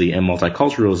diversity and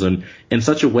multiculturalism in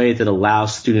such a way that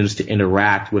allows students to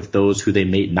interact with those who they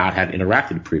may not have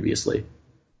interacted previously.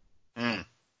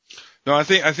 No, I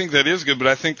think that is good, but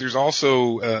I think there's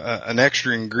also an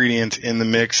extra ingredient in the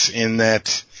mix, in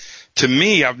that, to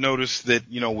me, I've noticed that,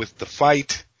 with the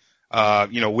fight,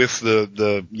 with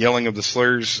the yelling of the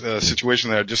slurs situation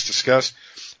that I just discussed,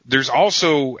 there's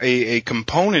also a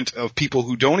component of people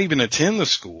who don't even attend the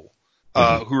school,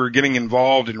 who are getting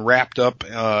involved and wrapped up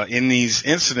in these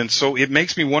incidents. So it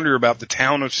makes me wonder about the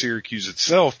town of Syracuse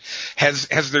itself.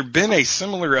 Has there been a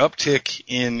similar uptick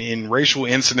in racial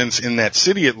incidents in that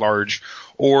city at large?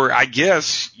 Or I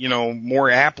guess,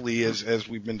 more aptly, as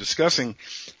we've been discussing,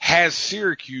 has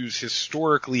Syracuse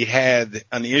historically had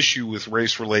an issue with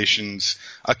race relations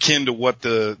akin to what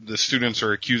the students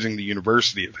are accusing the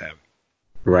university of having?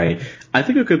 Right. I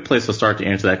think a good place to start to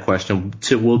answer that question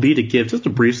will be to give just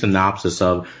a brief synopsis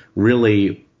of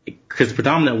really, because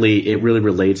predominantly it really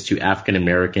relates to African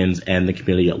Americans and the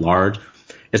community at large.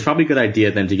 It's probably a good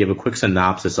idea then to give a quick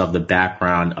synopsis of the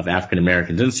background of African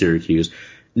Americans in Syracuse.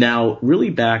 Now, really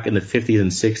back in the 50s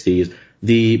and 60s,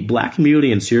 the black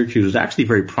community in Syracuse was actually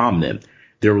very prominent.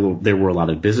 There were a lot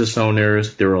of business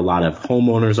owners. There were a lot of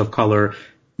homeowners of color.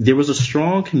 There was a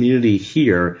strong community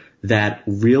here that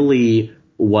really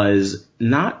was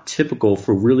not typical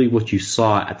for really what you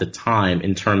saw at the time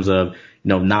in terms of,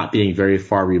 not being very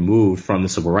far removed from the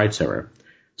civil rights era.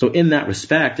 So in that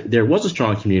respect, there was a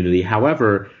strong community.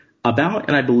 However,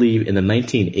 and I believe in the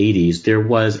 1980s, there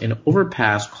was an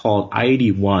overpass called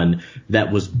I-81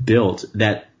 that was built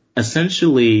that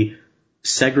essentially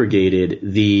segregated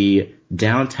the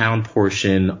downtown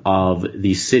portion of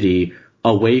the city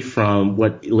away from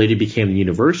what later became the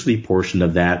university portion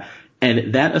of that.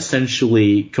 And that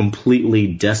essentially completely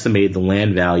decimated the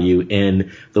land value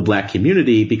in the black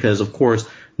community because, of course,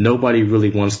 nobody really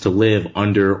wants to live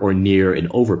under or near an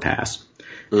overpass.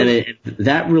 And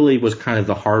that really was kind of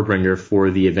the harbinger for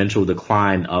the eventual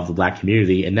decline of the black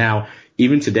community. And now,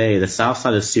 even today, the south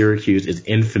side of Syracuse is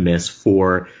infamous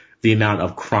for the amount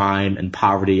of crime and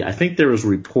poverty. I think there was a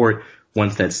report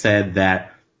once that said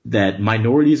that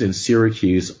minorities in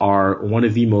Syracuse are one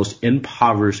of the most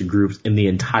impoverished groups in the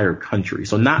entire country.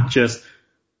 So not just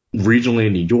regionally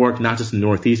in New York, not just in the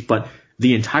Northeast, but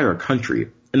the entire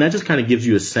country. And that just kind of gives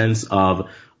you a sense of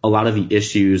a lot of the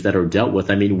issues that are dealt with.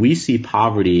 I mean, we see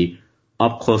poverty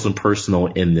up close and personal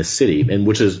in this city, and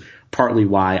which is partly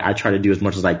why I try to do as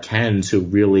much as I can to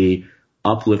really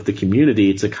uplift the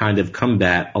community to kind of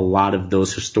combat a lot of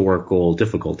those historical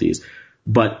difficulties.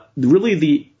 But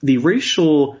really the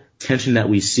racial tension that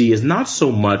we see is not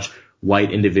so much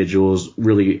white individuals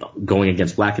really going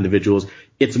against black individuals.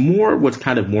 It's more what's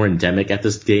kind of more endemic at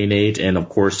this day and age, and of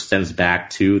course stems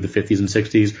back to the 50s and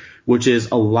 60s, which is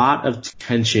a lot of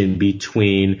tension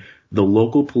between the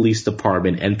local police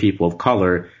department and people of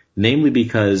color, namely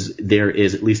because there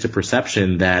is at least a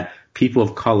perception that people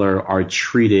of color are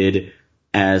treated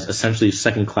as essentially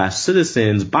second-class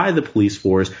citizens by the police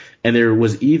force. And there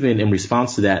was even, in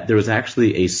response to that, there was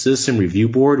actually a citizen review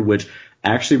board which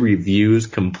actually reviews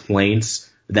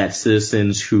complaints that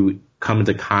citizens who come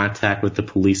into contact with the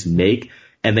police make.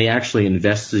 And they actually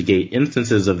investigate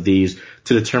instances of these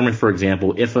to determine, for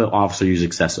example, if an officer used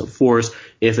excessive force,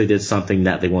 if they did something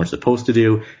that they weren't supposed to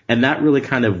do. And that really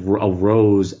kind of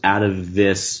arose out of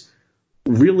this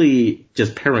really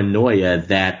just paranoia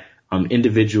that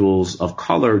individuals of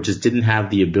color just didn't have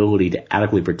the ability to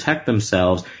adequately protect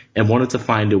themselves and wanted to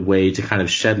find a way to kind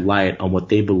of shed light on what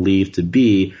they believed to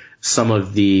be some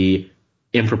of the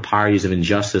improprieties of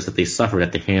injustice that they suffered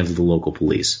at the hands of the local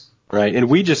police. Right.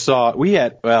 And I just saw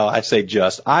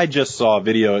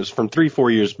videos from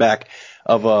 3-4 years back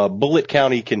of a Bullitt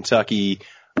County, Kentucky,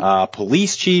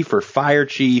 police chief or fire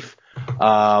chief.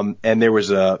 And there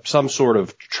was some sort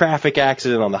of traffic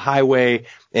accident on the highway,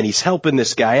 and he's helping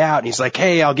this guy out. And he's like,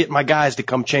 "Hey, I'll get my guys to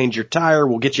come change your tire.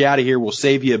 We'll get you out of here. We'll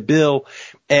save you a bill."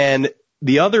 And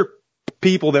the other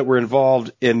people that were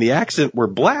involved in the accident were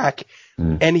black.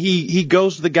 And he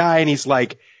goes to the guy and he's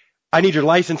like, "I need your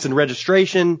license and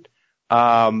registration."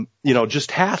 Just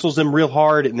hassles him real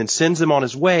hard and then sends him on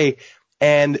his way.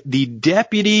 And the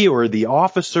deputy or the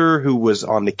officer who was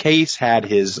on the case had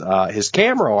his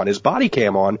camera on, his body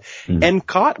cam on, and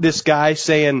caught this guy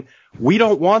saying, "We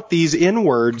don't want these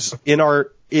N-words in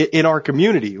our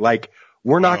community. Like,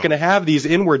 we're not going to have these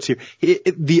N-words here."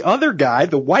 The other guy,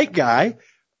 the white guy,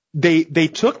 they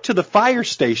took to the fire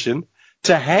station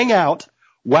to hang out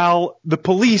while the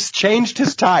police changed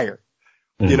his tire.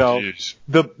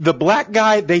 The black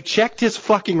guy, they checked his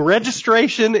fucking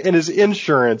registration and his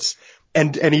insurance.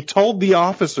 And he told the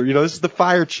officer, this is the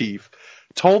fire chief,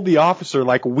 told the officer,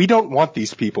 like, "We don't want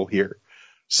these people here."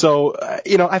 So,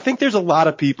 I think there's a lot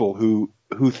of people who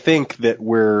think that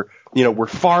we're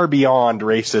far beyond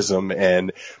racism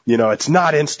and, it's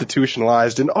not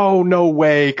institutionalized and, oh, no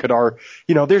way could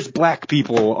there's black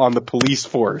people on the police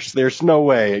force. There's no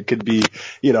way it could be,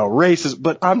 racist.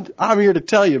 But I'm here to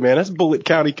tell you, man, that's Bullitt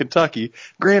County, Kentucky.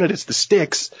 Granted, it's the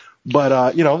sticks.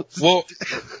 But, well,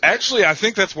 actually, I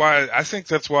think that's why,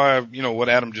 what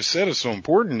Adam just said is so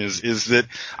important is that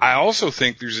I also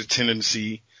think there's a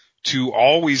tendency to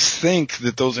always think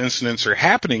that those incidents are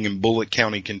happening in Bullitt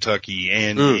County, Kentucky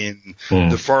and in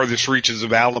the farthest reaches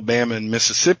of Alabama and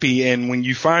Mississippi. And when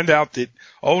you find out that,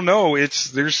 oh no,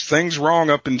 there's things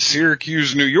wrong up in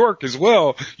Syracuse, New York as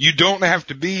well. You don't have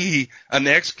to be an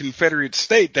ex-Confederate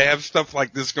state to have stuff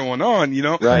like this going on,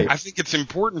 Right. I think it's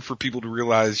important for people to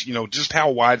realize, just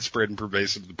how widespread and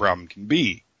pervasive the problem can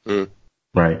be.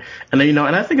 Right. And and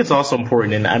I think it's also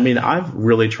important. And I mean, I've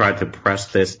really tried to press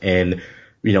this in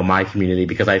my community,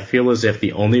 because I feel as if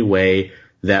the only way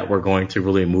that we're going to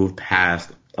really move past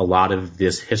a lot of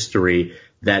this history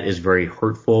that is very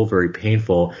hurtful, very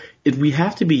painful, is we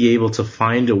have to be able to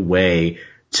find a way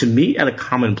to meet at a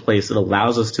common place that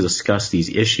allows us to discuss these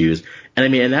issues. And I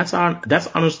mean, and that's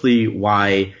honestly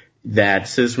why that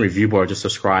citizen review board just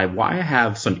described, why I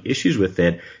have some issues with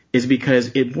it, is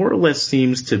because it more or less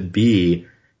seems to be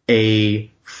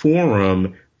a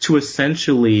forum to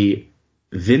essentially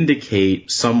vindicate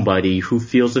somebody who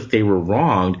feels if they were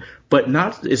wronged, but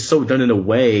not is so done in a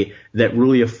way that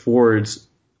really affords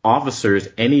officers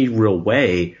any real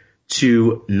way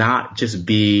to not just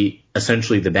be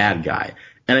essentially the bad guy.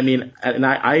 And I mean, and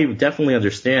I definitely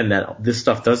understand that this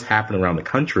stuff does happen around the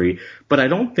country, but I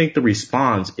don't think the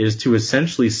response is to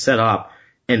essentially set up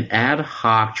an ad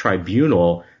hoc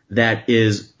tribunal that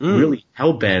is really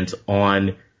hell-bent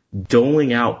on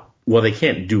doling out, well, they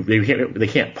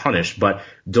can't punish, but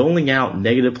doling out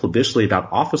negative publicity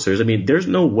about officers. I mean, there's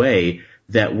no way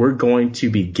that we're going to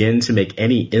begin to make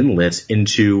any inlets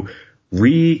into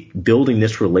rebuilding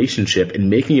this relationship and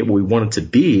making it what we want it to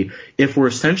be if we're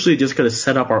essentially just going to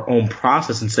set up our own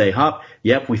process and say,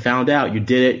 yep, we found out you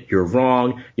did it, you're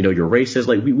wrong, you're racist.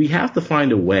 Like, we have to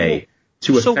find a way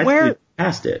to effectively get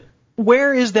past it.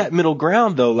 Where is that middle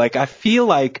ground, though? Like, I feel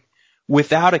like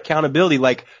without accountability,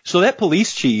 like, so that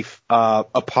police chief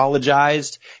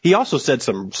apologized. He also said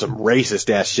some racist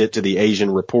ass shit to the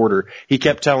Asian reporter. He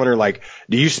kept telling her, like,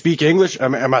 do you speak English?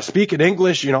 Am I speaking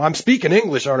English? I'm speaking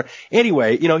English.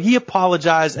 Anyway, he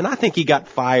apologized, and I think he got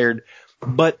fired.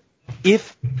 But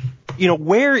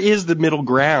where is the middle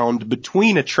ground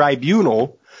between a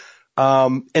tribunal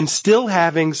and still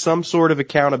having some sort of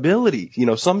accountability,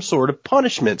 some sort of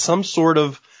punishment, some sort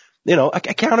of,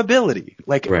 accountability?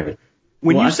 Like, right.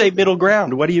 When you say middle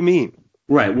ground, what do you mean?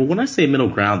 Right. Well, when I say middle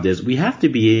ground is we have to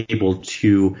be able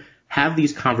to have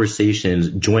these conversations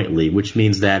jointly, which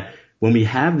means that when we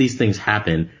have these things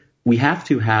happen, we have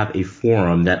to have a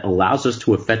forum that allows us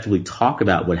to effectively talk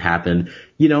about what happened,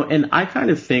 and I kind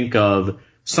of think of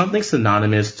something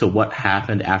synonymous to what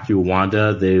happened after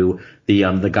Rwanda, the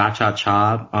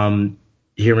Gacaca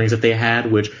hearings that they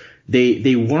had, which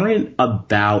they weren't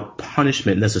about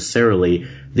punishment necessarily.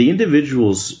 The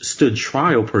individuals stood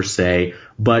trial per se,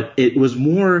 but it was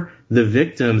more the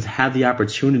victims had the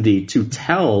opportunity to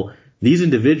tell these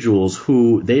individuals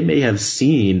who they may have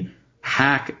seen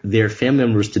hack their family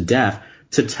members to death,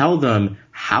 to tell them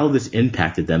how this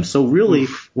impacted them. So really,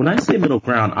 when I say middle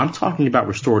ground, I'm talking about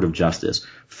restorative justice,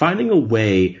 finding a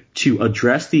way to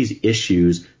address these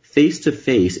issues face to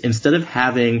face instead of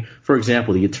having, for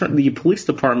example, the police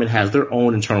department has their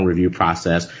own internal review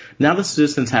process. Now the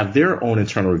citizens have their own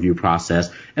internal review process.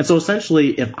 And so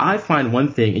essentially, if I find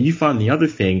one thing and you find the other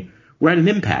thing, we're at an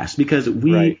impasse because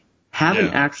we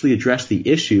haven't actually addressed the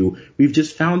issue. We've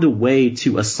just found a way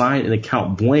to assign and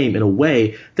account blame in a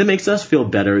way that makes us feel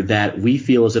better, that we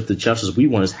feel as if the justice we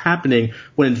want is happening,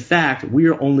 when in fact we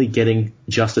are only getting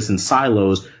justice in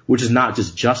silos, which is not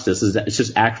just justice, it's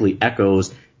just actually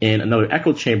echoes in another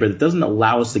echo chamber that doesn't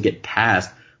allow us to get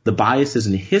past the biases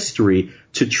in history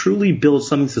to truly build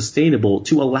something sustainable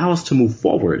to allow us to move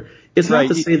forward. It's not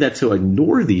to say that to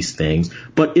ignore these things,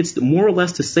 but it's more or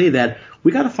less to say that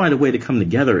we got to find a way to come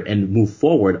together and move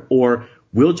forward, or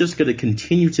we're just going to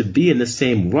continue to be in the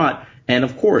same rut. And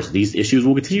of course, these issues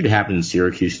will continue to happen in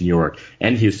Syracuse, New York,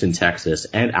 and Houston, Texas,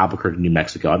 and Albuquerque, New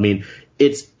Mexico. I mean,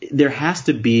 there has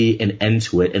to be an end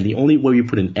to it, and the only way we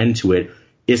put an end to it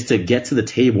is to get to the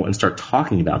table and start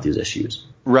talking about these issues.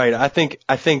 Right. I think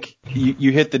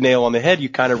you hit the nail on the head. You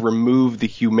kind of remove the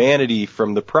humanity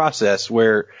from the process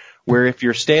where if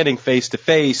you're standing face to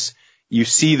face, you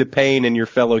see the pain in your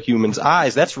fellow human's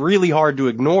eyes. That's really hard to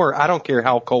ignore. I don't care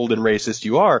how cold and racist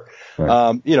you are.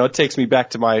 Right. It takes me back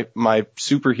to my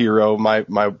superhero,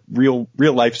 my real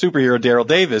life superhero, Daryl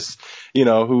Davis,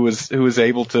 who was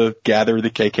able to gather the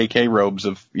KKK robes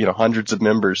of, hundreds of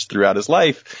members throughout his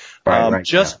life.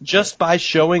 Just by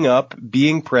showing up,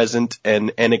 being present,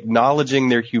 and acknowledging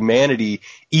their humanity,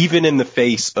 even in the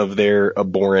face of their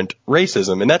abhorrent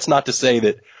racism. And that's not to say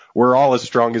that we're all as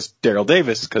strong as Daryl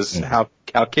Davis, because how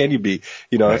can you be?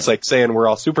 It's like saying we're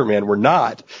all Superman. We're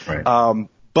not. Right.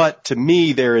 But to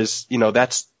me, there is,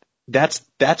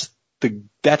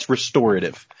 that's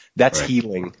restorative. That's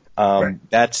healing.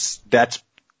 That's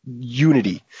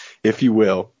unity, if you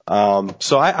will.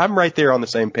 So I'm right there on the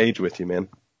same page with you, man.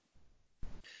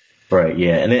 Right.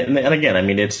 Yeah. And again, I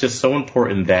mean, it's just so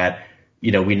important that,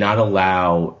 we not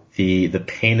allow the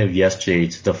pain of yesterday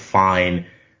to define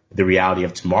the reality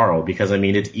of tomorrow, because I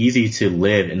mean, it's easy to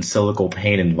live in cyclical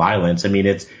pain and violence. I mean,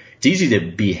 it's easy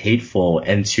to be hateful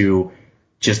and to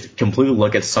just completely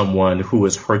look at someone who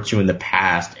has hurt you in the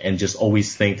past and just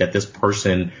always think that this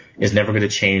person is never going to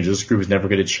change, this group is never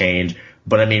going to change.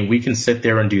 But I mean, we can sit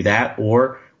there and do that,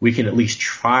 or we can at least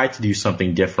try to do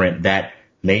something different that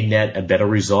may net a better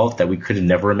result that we could have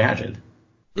never imagined.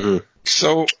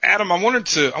 So, Adam, I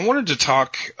wanted to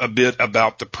talk a bit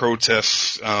about the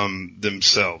protests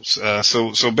themselves.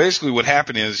 So basically, what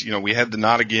happened is, we had the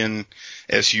Not Again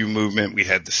SU movement, we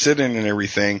had the sit-in and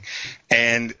everything,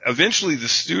 and eventually the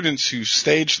students who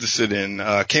staged the sit-in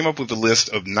came up with a list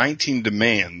of 19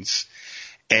 demands,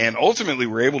 and ultimately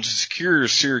were able to secure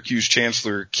Syracuse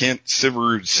Chancellor Kent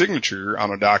Syverud's signature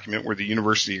on a document where the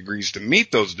university agrees to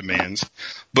meet those demands,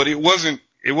 but it wasn't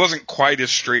quite as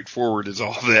straightforward as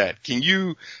all that. Can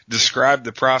you describe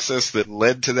the process that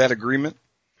led to that agreement?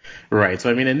 Right. So,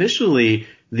 initially,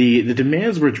 the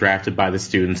demands were drafted by the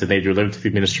students and they delivered to the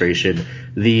administration.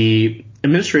 The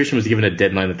administration was given a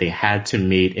deadline that they had to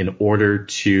meet in order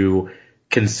to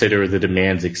consider the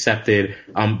demands accepted.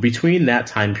 Between that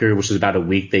time period, which was about a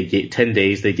week, 10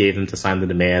 days they gave them to sign the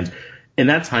demands. In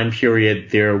that time period,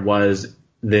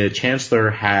 the chancellor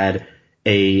had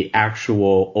a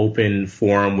actual open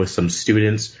forum with some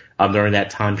students during that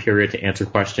time period to answer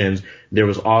questions. There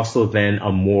was also then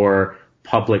a more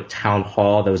public town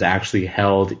hall that was actually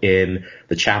held in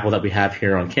the chapel that we have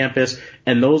here on campus.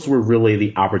 And those were really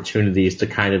the opportunities to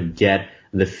kind of get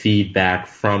the feedback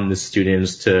from the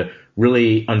students to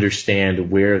really understand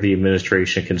where the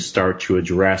administration can start to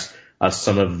address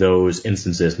some of those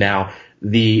instances. Now,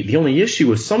 the only issue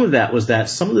with some of that was that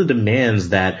some of the demands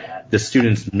that the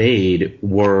students made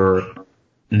were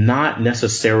not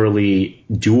necessarily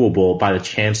doable by the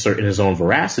chancellor in his own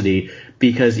veracity,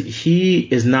 because he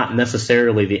is not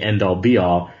necessarily the end all be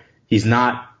all. He's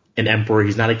not an emperor.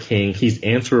 He's not a king. He's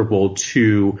answerable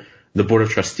to the Board of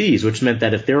Trustees, which meant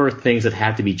that if there were things that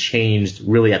had to be changed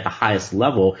really at the highest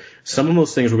level, some of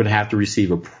those things were going to have to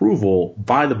receive approval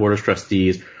by the Board of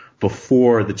Trustees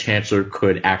before the chancellor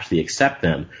could actually accept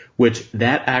them, which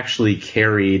that actually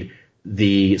carried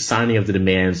the signing of the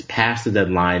demands past the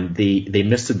deadline. They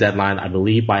missed the deadline, I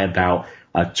believe, by about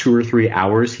 2 or 3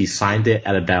 hours. He signed it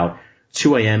at about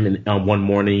 2 a.m. One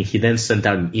morning. He then sent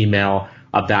out an email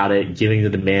about it, giving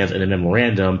the demands in a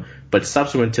memorandum. But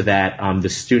subsequent to that, the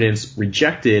students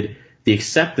rejected the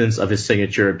acceptance of his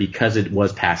signature because it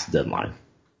was past the deadline.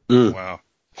 Wow.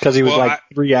 Because he was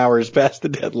 3 hours past the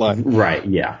deadline. Right,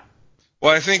 yeah.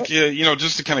 Well, I think,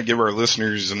 just to kind of give our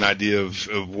listeners an idea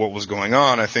of what was going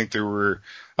on, I think there were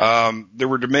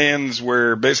demands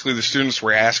where basically the students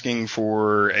were asking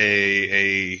for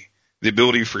the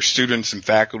ability for students and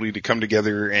faculty to come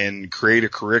together and create a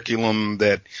curriculum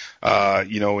that,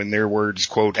 in their words,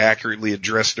 quote, accurately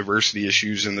address diversity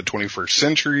issues in the 21st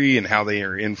century and how they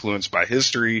are influenced by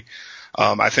history.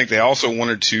 I think they also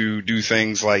wanted to do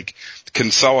things like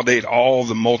consolidate all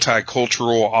the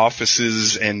multicultural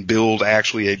offices and build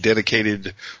actually a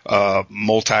dedicated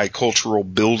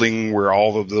multicultural building where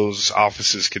all of those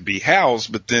offices could be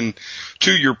housed. But then,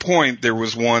 to your point, there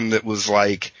was one that was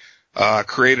like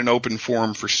create an open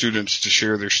forum for students to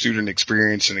share their student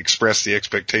experience and express the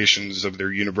expectations of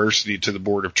their university to the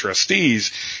Board of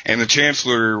Trustees. And the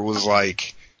chancellor was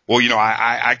like, well,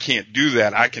 I can't do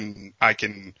that. I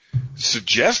can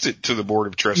suggest it to the Board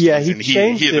of Trustees. Yeah,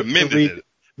 he had amended it.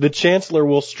 The chancellor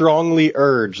will strongly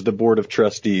urge the Board of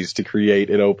Trustees to create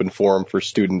an open forum for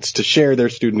students to share their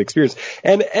student experience.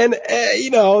 And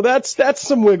that's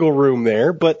some wiggle room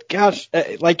there. But gosh,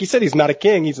 like you said, he's not a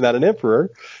king. He's not an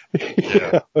emperor.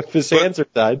 Yeah. If his hands are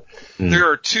tied. There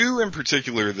are two in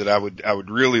particular that I would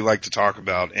really like to talk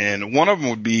about. And one of them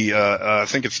would be, I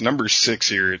think it's number 6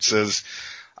 here. It says,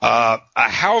 a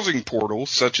housing portal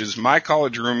such as My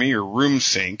College Roomie or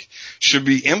RoomSync should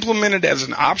be implemented as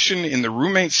an option in the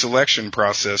roommate selection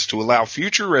process to allow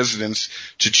future residents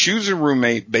to choose a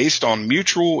roommate based on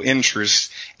mutual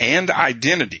interests and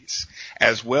identities,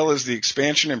 as well as the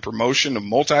expansion and promotion of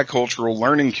multicultural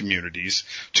learning communities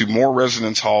to more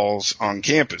residence halls on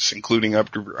campus, including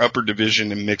upper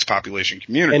division and mixed population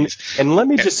communities. And let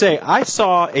me just say, I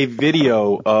saw a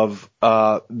video of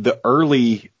the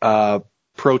early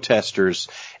protesters,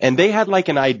 and they had like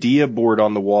an idea board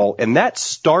on the wall, and that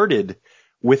started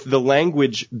with the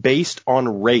language based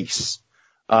on race.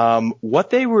 What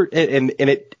they were, and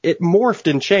it morphed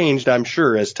and changed, I'm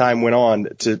sure, as time went on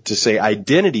to say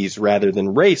identities rather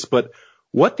than race. But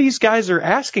what these guys are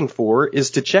asking for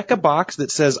is to check a box that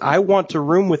says, I want to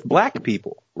room with black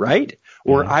people, right?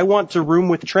 Or I want to room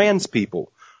with trans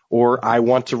people, or I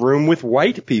want to room with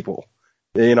white people,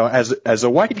 as a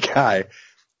white guy.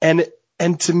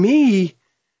 And to me,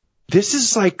 this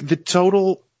is like the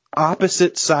total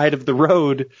opposite side of the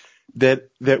road that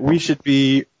we should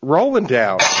be rolling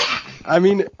down. I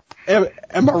mean, am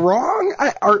I wrong?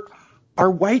 Are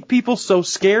white people so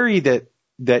scary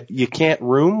that you can't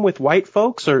room with white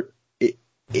folks? Or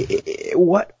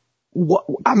what?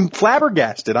 I'm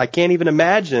flabbergasted. I can't even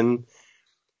imagine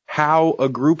how a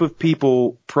group of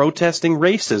people protesting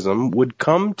racism would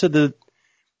come to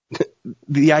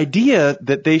the idea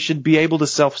that they should be able to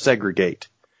self-segregate.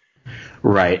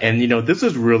 Right. And, this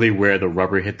is really where the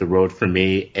rubber hit the road for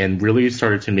me and really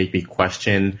started to make me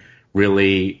question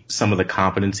really some of the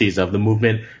competencies of the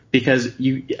movement, because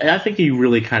I think you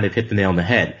really kind of hit the nail on the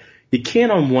head. You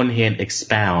can't on one hand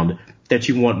expound that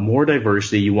you want more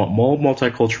diversity, you want more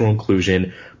multicultural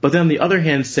inclusion, but then on the other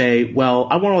hand say, well,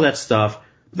 I want all that stuff,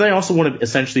 but then I also want to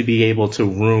essentially be able to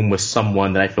room with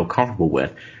someone that I feel comfortable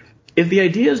with. If the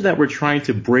idea is that we're trying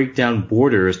to break down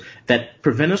borders that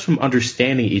prevent us from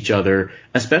understanding each other,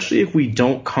 especially if we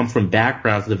don't come from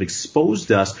backgrounds that have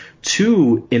exposed us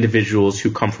to individuals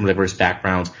who come from diverse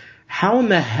backgrounds, how in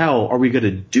the hell are we going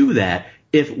to do that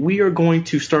if we are going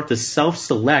to start to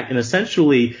self-select and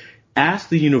essentially ask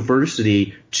the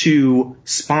university to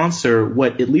sponsor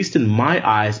what, at least in my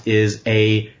eyes, is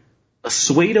a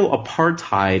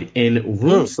pseudo-apartheid in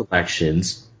room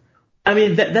selections? I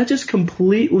mean, that just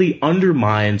completely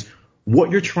undermines what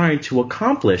you're trying to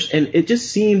accomplish. And it just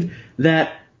seemed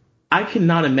that I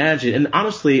cannot imagine. And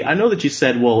honestly, I know that you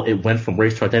said, well, it went from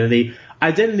race to identity.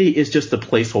 Identity is just a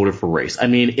placeholder for race. I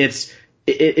mean, it's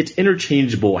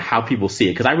interchangeable how people see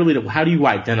it. Because I really don't, how do you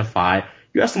identify?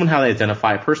 You ask someone how they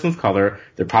identify a person of color,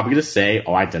 they're probably going to say,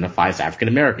 oh, I identify as African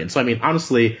American. So, I mean,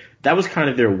 honestly, that was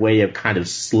kind of their way of kind of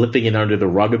slipping it under the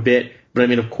rug a bit. But I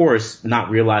mean, of course, not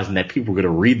realizing that people were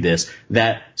going to read this,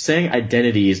 that saying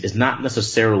identities is not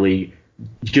necessarily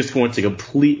just going to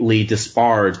completely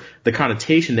disparage the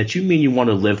connotation that you mean you want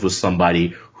to live with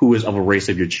somebody who is of a race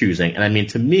of your choosing. And I mean,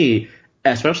 to me,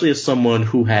 especially as someone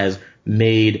who has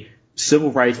made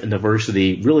civil rights and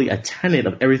diversity really a tenet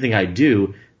of everything I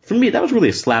do, for me, that was really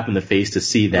a slap in the face to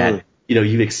see that,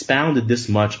 you've expounded this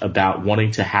much about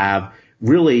wanting to have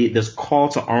really this call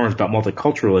to arms about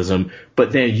multiculturalism,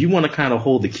 but then you want to kind of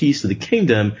hold the keys to the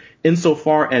kingdom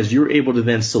insofar as you're able to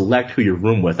then select who you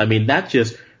room with. I mean, that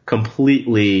just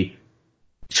completely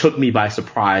took me by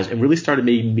surprise and really started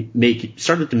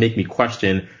to make me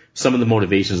question some of the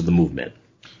motivations of the movement.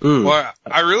 Well,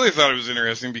 I really thought it was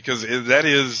interesting because that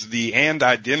is the and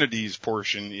identities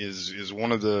portion is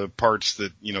one of the parts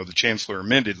that, the chancellor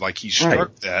amended, like he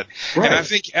struck that. Right.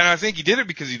 And I think he did it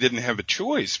because he didn't have a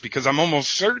choice, because I'm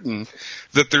almost certain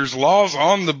that there's laws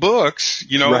on the books,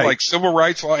 like civil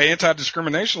rights law,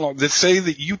 anti-discrimination law, that say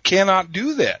that you cannot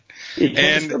do that. You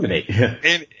can't discriminate.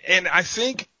 And I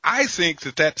think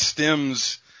that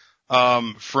stems,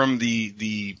 from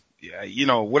the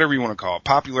whatever you want to call it,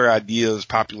 popular ideas,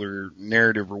 popular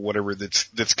narrative or whatever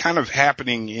that's kind of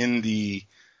happening in the,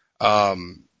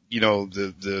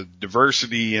 the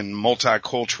diversity and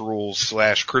multicultural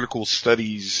 / critical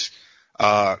studies,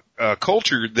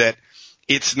 culture, that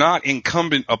it's not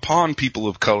incumbent upon people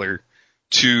of color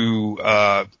to,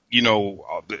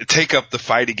 take up the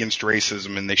fight against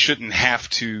racism, and they shouldn't have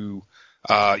to,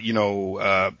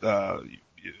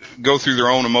 go through their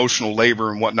own emotional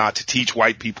labor and whatnot to teach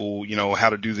white people,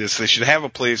 how to do this. They should have a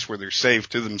place where they're safe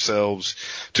to themselves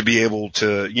to be able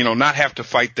to, not have to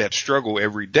fight that struggle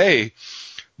every day.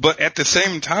 But at the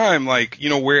same time,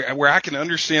 where I can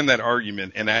understand that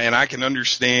argument and I can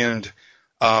understand,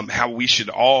 how we should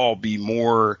all be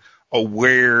more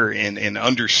aware and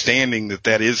understanding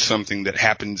that is something that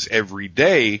happens every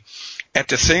day. At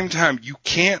the same time, you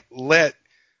can't let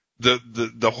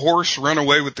the horse run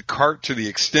away with the cart to the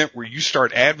extent where you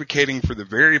start advocating for the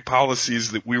very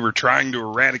policies that we were trying to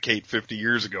eradicate 50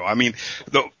 years ago. I mean,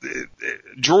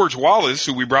 George Wallace,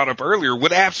 who we brought up earlier,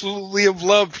 would absolutely have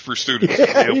loved for students to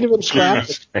be able to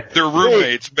choose their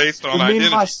roommates based on identity.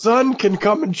 My son can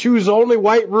come and choose only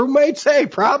white roommates? Hey,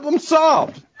 problem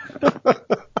solved. Yeah,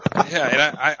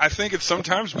 and I think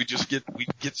sometimes we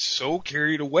get so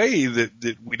carried away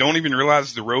that we don't even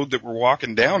realize the road that we're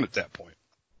walking down at that point.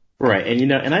 Right.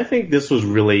 And, and I think this was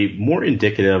really more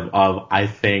indicative of,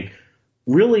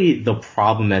 really the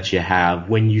problem that you have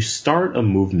when you start a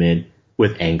movement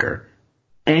with anger.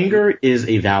 Anger is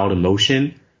a valid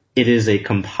emotion. It is a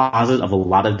composite of a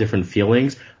lot of different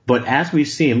feelings. But as we've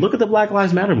seen, look at the Black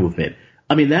Lives Matter movement.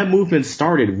 I mean, that movement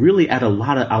started really out of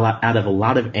a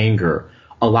lot of anger,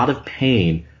 a lot of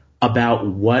pain about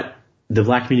what the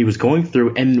black community was going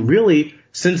through. And really,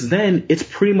 since then, it's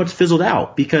pretty much fizzled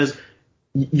out, because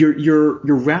your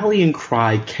rallying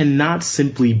cry cannot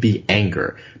simply be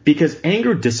anger, because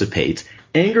anger dissipates.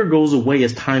 Anger goes away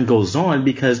as time goes on,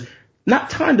 because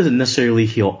time doesn't necessarily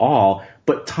heal all,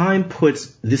 but time puts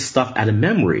this stuff out of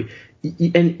memory.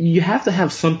 And you have to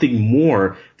have something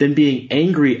more than being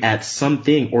angry at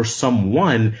something or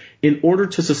someone in order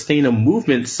to sustain a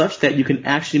movement such that you can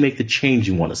actually make the change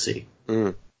you want to see.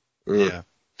 Yeah.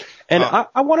 And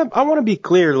I want to be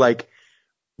clear, like,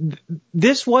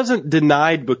 this wasn't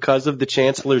denied because of the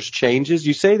chancellor's changes.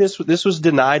 You say this was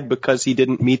denied because he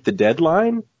didn't meet the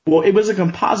deadline? Well, it was a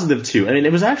composite of two. I mean,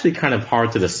 it was actually kind of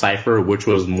hard to decipher which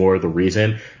was more the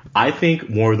reason. I think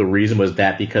more of the reason was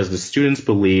that because the students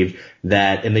believed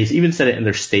that, and they even said it in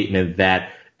their statement,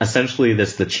 that essentially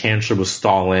the chancellor was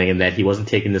stalling and that he wasn't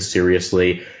taking this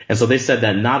seriously. And so they said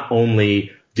that not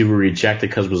only do we reject it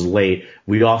because it was late,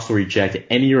 we also reject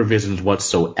any revisions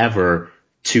whatsoever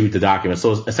to the document.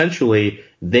 So essentially,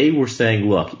 they were saying,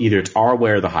 look, either it's our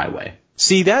way or the highway.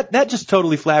 See, that just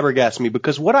totally flabbergasts me,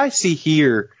 because what I see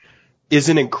here is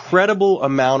an incredible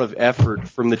amount of effort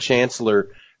from the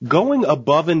chancellor going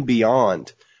above and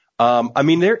beyond. I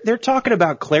mean, they're talking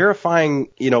about clarifying,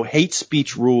 hate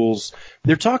speech rules.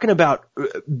 They're talking about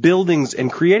buildings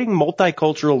and creating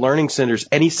multicultural learning centers.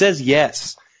 And he says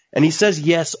yes. And he says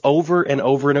yes over and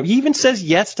over and over. He even says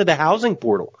yes to the housing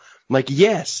portal. Like,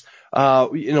 yes.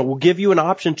 We'll give you an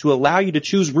option to allow you to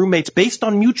choose roommates based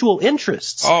on mutual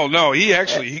interests. Oh no,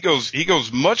 he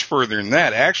goes much further than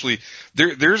that. Actually,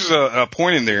 there's a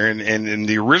point in there, and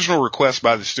the original request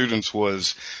by the students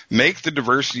was make the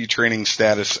diversity training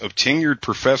status of tenured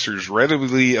professors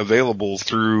readily available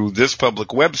through this public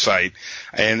website,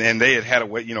 and they had a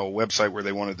website where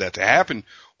they wanted that to happen.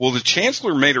 Well, the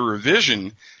chancellor made a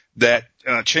revision that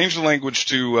changed the language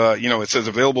to, it says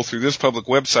available through this public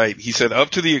website. He said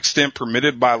up to the extent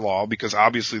permitted by law, because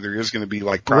obviously there is going to be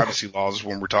like privacy laws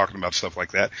when we're talking about stuff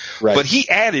like that. Right. But he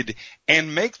added,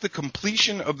 and make the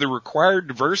completion of the required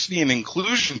diversity and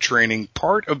inclusion training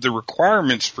part of the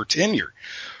requirements for tenure.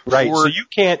 Right. So you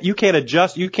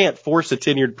can't force a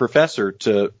tenured professor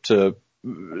to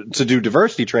do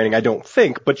diversity training, I don't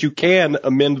think, but you can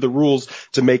amend the rules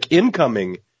to make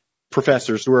incoming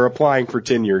professors who are applying for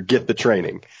tenure get the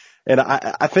training. And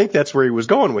I think that's where he was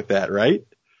going with that, right?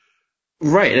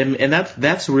 Right. And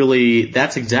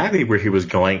that's exactly where he was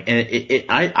going. And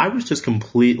I was just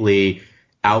completely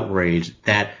outraged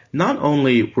that not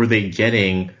only were they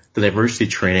getting the diversity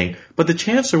training, but the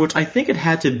chancellor, which I think it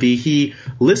had to be, he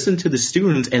listened to the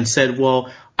students and said,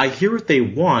 well, I hear what they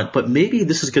want, but maybe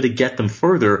this is going to get them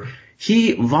further.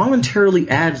 He voluntarily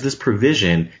adds this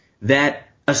provision that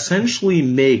essentially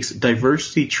makes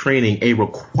diversity training a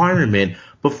requirement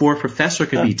before a professor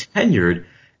can be tenured,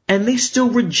 and they still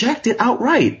reject it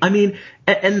outright. I mean,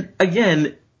 and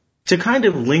again, to kind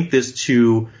of link this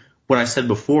to what I said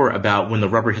before about when the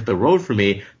rubber hit the road for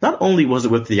me, not only was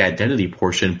it with the identity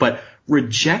portion, but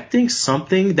rejecting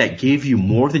something that gave you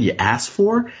more than you asked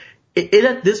for, it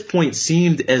at this point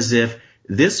seemed as if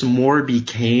this more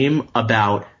became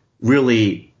about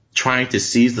really trying to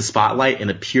seize the spotlight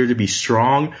and appear to be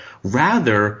strong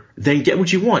rather than get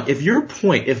what you want.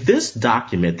 If this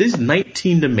document, these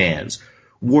 19 demands,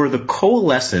 were the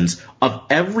coalescence of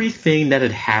everything that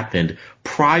had happened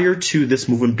prior to this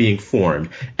movement being formed,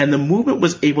 and the movement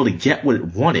was able to get what it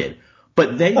wanted,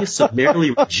 but then you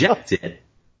summarily reject it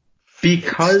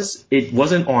because it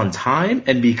wasn't on time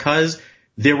and because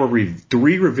there were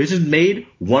 3 revisions made,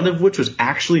 one of which was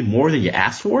actually more than you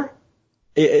asked for?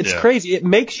 It's crazy. It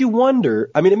makes you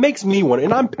wonder. I mean, it makes me wonder,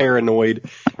 and I'm paranoid.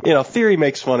 Theory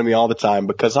makes fun of me all the time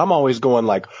because I'm always going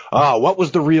like, what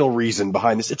was the real reason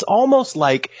behind this? It's almost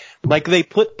like they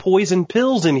put poison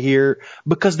pills in here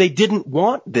because they didn't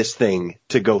want this thing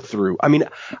to go through. I mean,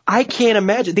 I can't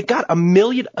imagine. They got a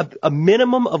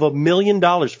minimum of $1 million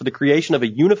for the creation of a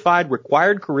unified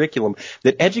required curriculum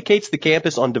that educates the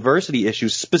campus on diversity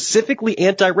issues, specifically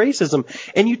anti-racism,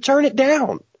 and you turn it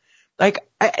down. Like,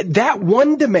 that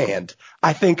one demand,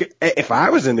 I think, if I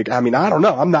was I don't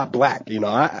know, I'm not black,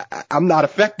 I'm not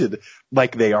affected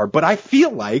like they are, but I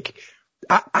feel like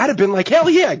I'd have been like, hell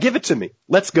yeah, give it to me.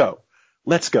 Let's go.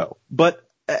 But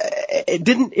it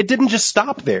didn't just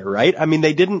stop there, right? I mean,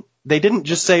 they didn't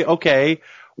just say, okay,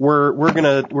 we're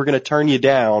gonna turn you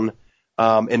down,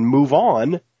 and move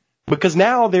on, because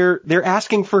now they're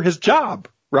asking for his job,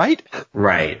 right?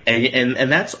 Right.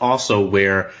 And that's also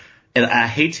where, and I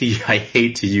hate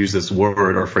to use this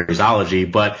word or phraseology,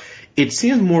 but it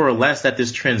seems more or less that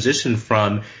this transition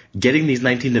from getting these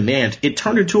 19 demands, it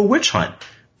turned into a witch hunt.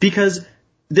 Because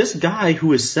this guy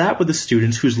who has sat with the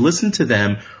students, who's listened to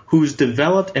them, who's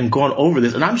developed and gone over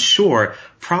this, and I'm sure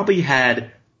probably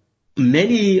had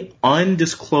many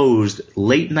undisclosed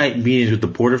late night meetings with the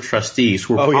Board of Trustees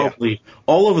who are probably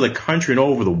all over the country and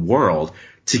all over the world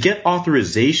to get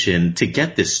authorization to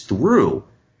get this through.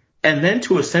 And then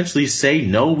to essentially say,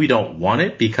 no, we don't want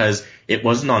it because it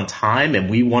wasn't on time and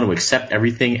we want to accept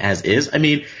everything as is. I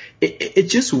mean, it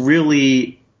just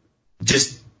really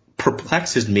just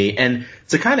perplexes me. And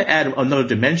to kind of add another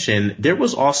dimension, there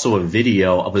was also a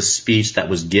video of a speech that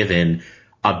was given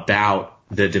about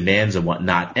the demands and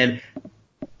whatnot. And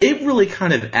it really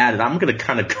kind of added, I'm going to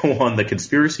kind of go on the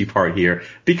conspiracy part here,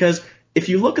 because if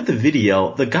you look at the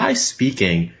video, the guy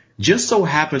speaking just so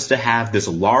happens to have this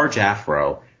large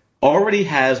afro, already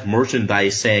has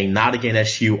merchandise saying "Not Again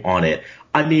SU" on it.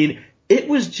 I mean, it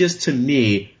was just, to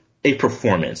me, a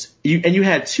performance. You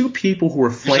had two people who were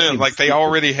flanking. Like they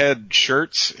already had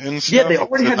shirts and stuff? Yeah, they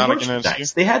already had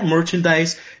merchandise. They had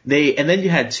merchandise. And then you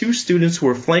had two students who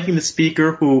were flanking the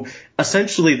speaker who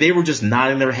essentially they were just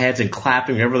nodding their heads and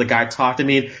clapping whenever the guy talked. I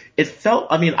mean,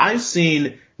 I've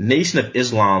seen Nation of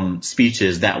Islam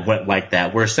speeches that went like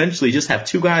that, where essentially you just have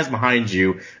two guys behind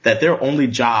you that their only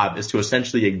job is to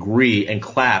essentially agree and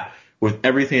clap with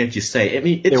everything that you say. I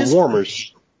mean, they're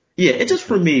warmers. Yeah, it just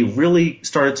for me really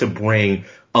started to bring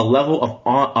a level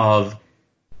of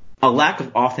a lack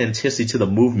of authenticity to the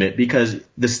movement, because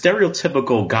the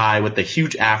stereotypical guy with the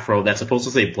huge afro that's supposed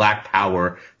to say Black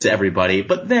Power to everybody,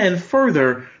 but then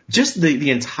further, just the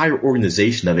entire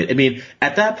organization of it. I mean,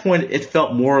 at that point, it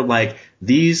felt more like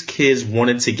these kids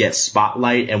wanted to get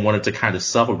spotlight and wanted to kind of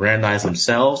self-aggrandize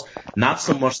themselves, not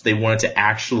so much they wanted to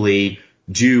actually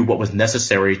do what was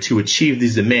necessary to achieve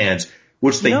these demands,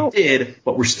 which they did,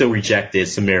 but were still rejected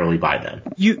summarily by them.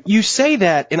 You say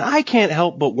that, and I can't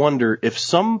help but wonder if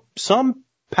some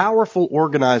powerful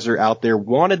organizer out there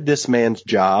wanted this man's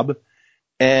job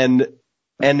and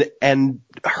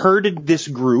herded this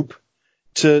group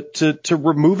to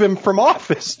remove him from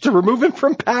office, to remove him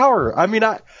from power. I mean,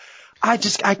 I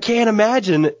can't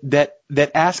imagine that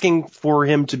asking for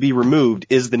him to be removed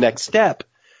is the next step.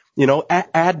 You know,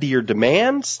 add to your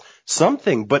demands,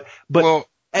 something, but. Well,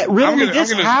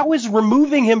 how is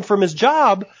removing him from his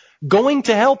job going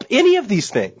to help any of these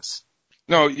things?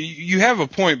 No, you have a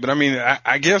point, but I mean,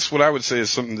 I guess what I would say is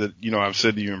something that, you know, I've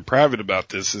said to you in private about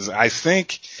this is I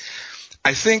think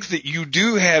that you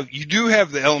do have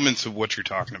the elements of what you're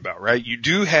talking about, right? You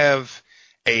do have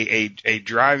a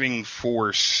driving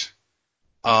force,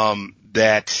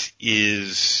 that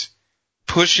is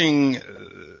pushing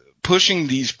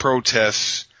these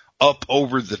protests up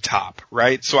over the top,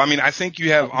 right? So, I mean, I think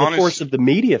you have the force of the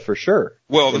media for sure.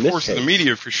 Well, the force of the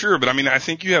media for sure, but I mean, I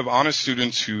think you have honest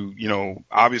students who, you know,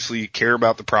 obviously care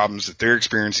about the problems that they're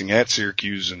experiencing at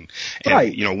Syracuse and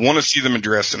right. You know, want to see them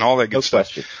addressed and all that good stuff.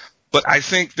 Question. But I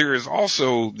think there is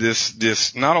also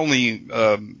this not only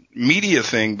media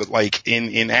thing, but like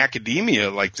in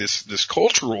academia, like this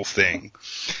cultural thing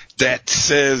that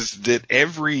says that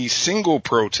every single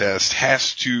protest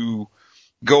has to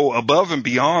go above and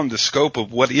beyond the scope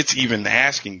of what it's even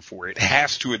asking for. It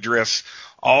has to address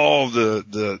all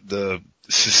the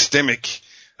systemic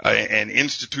and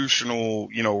institutional,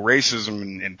 you know,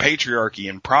 racism and patriarchy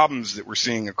and problems that we're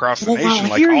seeing across the nation,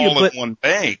 like all in one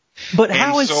bang. But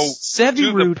how is Severud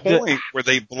to the point where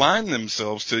they blind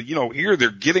themselves to, you know, here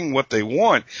they're getting what they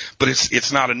want, but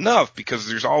it's not enough because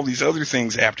there's all these other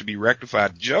things that have to be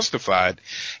rectified, justified.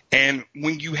 And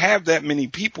when you have that many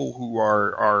people who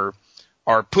are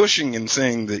pushing and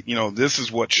saying that, you know, this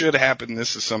is what should happen,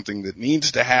 this is something that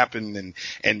needs to happen,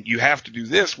 and you have to do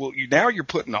this, well, now you're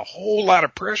putting a whole lot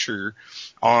of pressure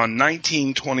on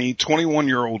 19, 20,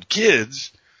 21-year-old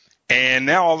kids, and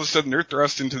now all of a sudden they're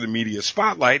thrust into the media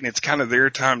spotlight, and it's kind of their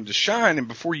time to shine, and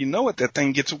before you know it, that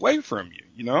thing gets away from you,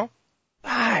 you know?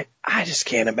 I just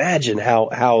can't imagine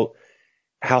how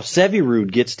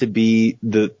Severud gets to be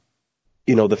the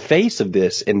face of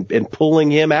this, and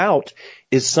pulling him out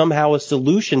is somehow a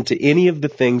solution to any of the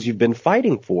things you've been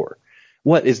fighting for.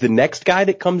 What is the next guy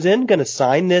that comes in going to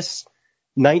sign this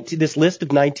list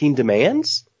of 19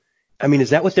 demands? I mean, is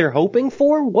that what they're hoping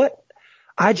for? What?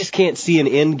 I just can't see an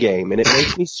end game, and it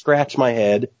makes me scratch my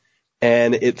head,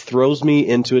 and it throws me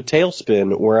into a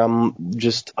tailspin where I'm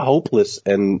just hopeless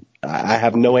and I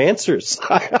have no answers.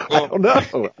 I don't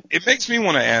know. It makes me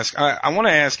want to ask, I want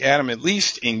to ask Adam, at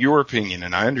least in your opinion,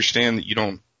 and I understand that you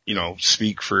don't, you know,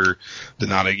 speak for the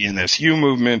Not Again SU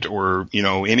movement or, you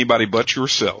know, anybody but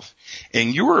yourself. In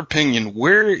your opinion,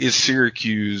 where is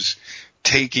Syracuse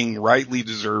taking rightly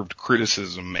deserved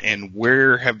criticism, and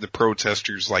where have the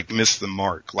protesters like missed the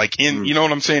mark? Like you know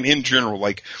what I'm saying? In general,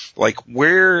 like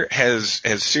where has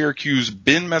Syracuse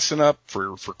been messing up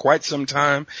for quite some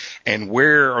time, and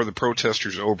where are the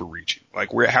protesters overreaching? Like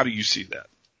how do you see that?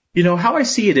 You know, how I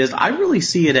see it is I really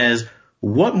see it as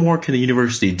what more can the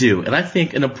university do? And I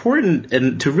think an important,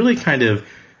 and to really kind of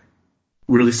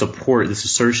really support this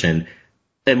assertion,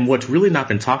 and what's really not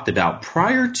been talked about,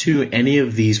 prior to any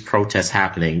of these protests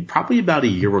happening, probably about a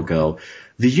year ago,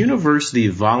 the university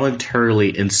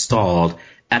voluntarily installed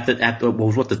at what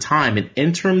was at the time an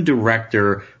interim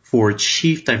director for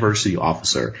chief diversity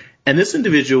officer. And this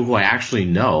individual, who I actually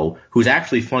know, who's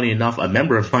actually, funny enough, a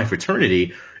member of my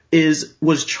fraternity,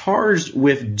 was charged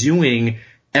with doing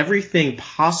everything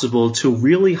possible to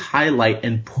really highlight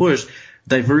and push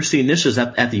diversity initiatives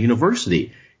at the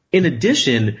university. In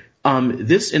addition,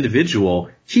 this individual,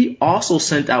 he also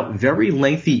sent out very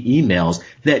lengthy emails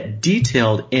that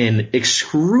detailed in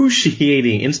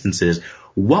excruciating instances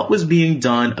what was being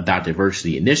done about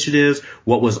diversity initiatives,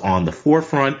 what was on the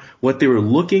forefront, what they were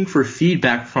looking for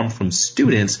feedback from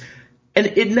students. And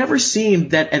it never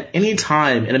seemed that at any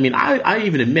time, and I mean, I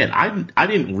even admit, I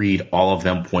didn't read all of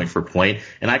them point for point,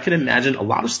 and I can imagine a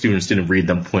lot of students didn't read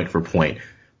them point for point.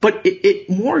 But it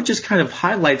more just kind of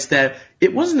highlights that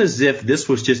it wasn't as if this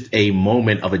was just a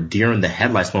moment of a deer in the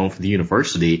headlights moment for the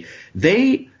university.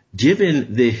 They,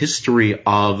 given the history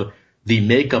of the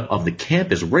makeup of the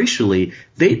campus racially,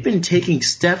 they've been taking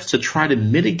steps to try to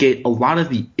mitigate a lot of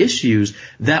the issues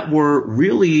that were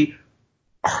really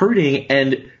hurting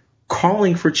and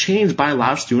calling for change by a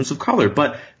lot of students of color.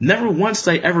 But never once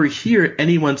did I ever hear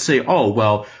anyone say, oh,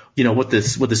 well, you know, what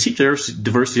the chief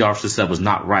diversity officer said was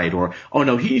not right, or, oh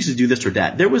no, he needs to do this or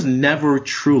that. There was never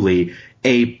truly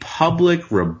a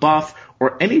public rebuff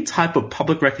or any type of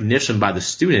public recognition by the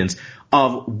students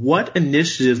of what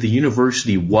initiatives the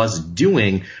university was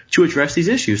doing to address these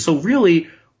issues. So really,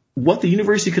 what the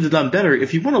university could have done better,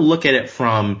 if you want to look at it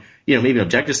from, you know, maybe an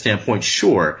objective standpoint,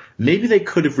 sure, maybe they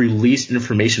could have released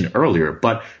information earlier.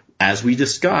 But as we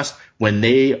discussed, when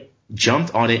they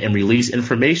jumped on it and released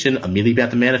information immediately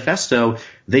about the manifesto,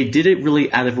 they did it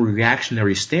really out of a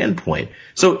reactionary standpoint.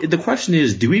 So the question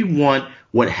is, do we want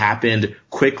what happened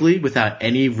quickly without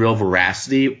any real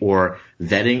veracity or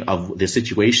vetting of the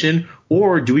situation,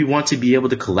 or do we want to be able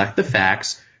to collect the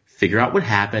facts, figure out what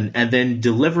happened, and then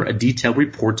deliver a detailed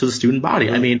report to the student body?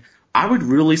 I mean, I would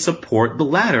really support the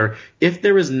latter if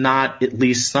there is not at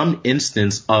least some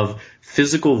instance of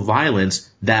physical violence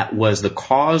that was the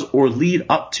cause or lead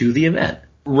up to the event.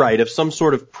 Right, of some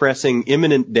sort of pressing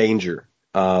imminent danger,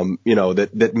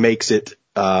 that makes it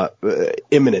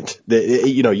imminent.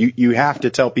 You have to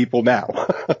tell people now.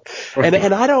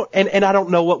 and I don't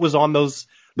know what was on those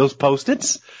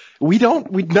Post-its.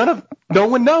 No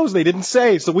one knows. They didn't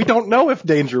say, so we don't know if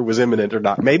danger was imminent or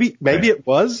not. Maybe it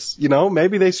was,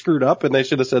 maybe they screwed up and they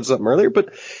should have said something earlier,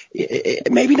 but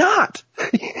maybe not.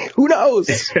 Who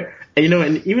knows?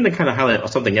 And even to kind of highlight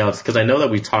something else, because I know that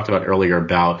we talked about earlier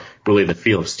about really the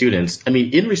feel of students. I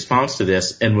mean, in response to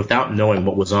this, and without knowing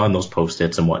what was on those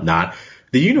Post-its and whatnot,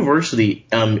 the university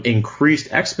increased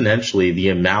exponentially the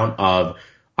amount of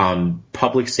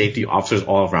public safety officers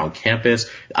all around campus.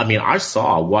 I mean, I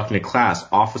saw walking to class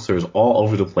officers all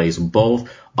over the place,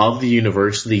 both of the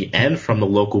university and from the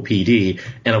local PD.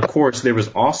 And of course, there was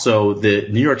also the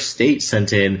New York State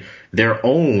sent in their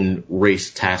own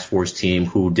race task force team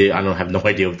who did, I don't have no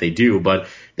idea what they do, but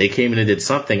they came in and did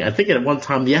something. I think at one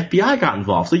time the FBI got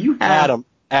involved. So you have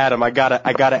Adam, I gotta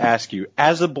ask you,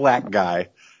 as a black guy,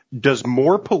 does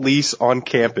more police on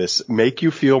campus make you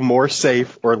feel more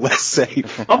safe or less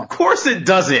safe? Of course it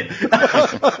doesn't.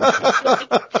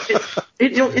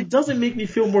 It doesn't make me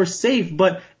feel more safe,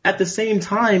 but at the same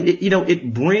time,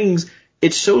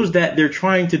 it shows that they're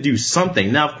trying to do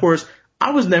something. Now, of course,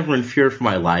 I was never in fear for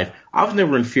my life. I was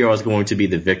never in fear I was going to be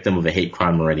the victim of a hate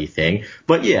crime or anything.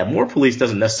 But yeah, more police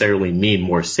doesn't necessarily mean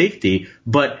more safety,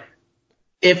 but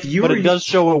it does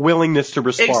show a willingness to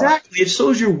respond. Exactly. It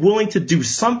shows you're willing to do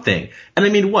something. And I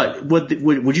mean, what? Would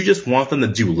you just want them to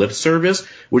do lip service,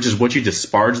 which is what you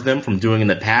disparaged them from doing in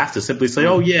the past, to simply say,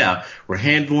 oh yeah, we're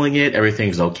handling it,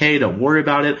 everything's okay, don't worry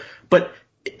about it. But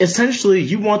essentially,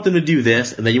 you want them to do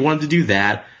this, and then you want them to do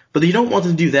that, but you don't want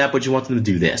them to do that, but you want them to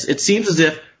do this. It seems as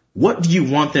if, what do you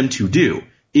want them to do?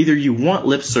 Either you want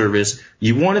lip service,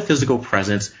 you want a physical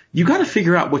presence, you got to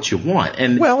figure out what you want.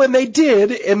 And they did,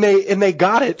 and they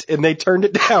got it, and they turned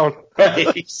it down.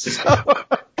 Right. So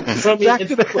back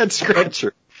to the head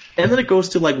scratcher. And then it goes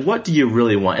to what do you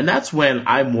really want? And that's when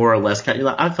I more or less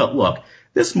I felt, look,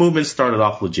 this movement started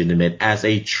off legitimate as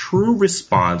a true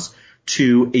response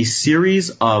to a series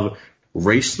of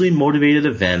racially motivated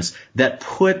events that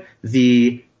put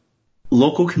the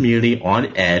local community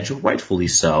on edge, rightfully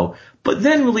so, but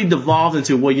then really devolved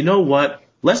into, well, you know what?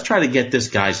 Let's try to get this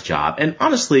guy's job. And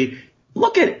honestly,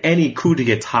 look at any coup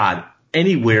d'etat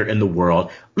anywhere in the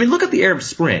world. I mean, look at the Arab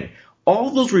Spring.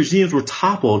 all those regimes were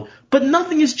toppled, but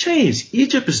nothing has changed.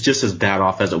 Egypt is just as bad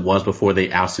off as it was before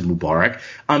they ousted Mubarak.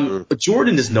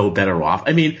 Jordan is no better off.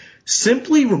 I mean,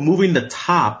 simply removing the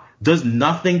top does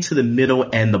nothing to the middle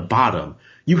and the bottom.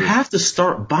 You have to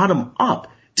start bottom up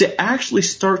to actually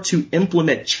start to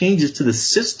implement changes to the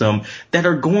system that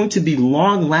are going to be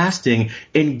long lasting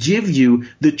and give you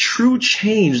the true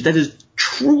change that is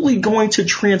truly going to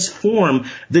transform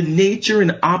the nature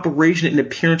and operation and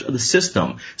appearance of the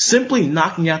system. Simply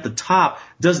knocking out the top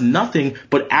does nothing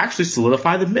but actually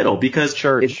solidify the middle, because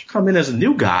if you come in as a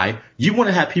new guy, you want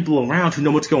to have people around who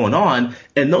know what's going on,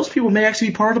 and those people may actually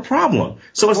be part of the problem.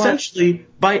 So essentially,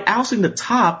 by ousting the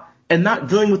top and not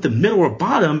dealing with the middle or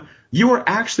bottom, you are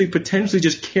actually potentially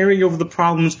just carrying over the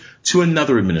problems to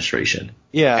another administration.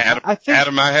 Yeah,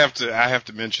 Adam, I have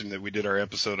to mention that we did our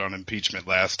episode on impeachment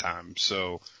last time,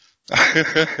 so. I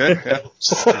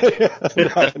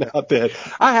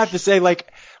have to say,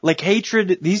 like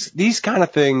hatred, these kind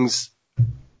of things,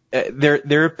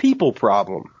 they're a people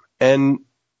problem, and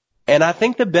I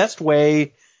think the best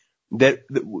way that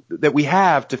we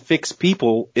have to fix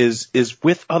people is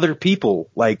with other people.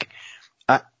 Like,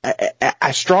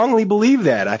 I strongly believe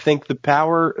that. I think the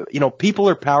power, people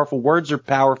are powerful, words are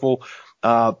powerful,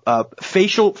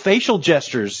 facial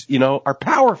gestures, are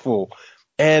powerful,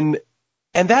 and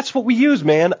that's what we use,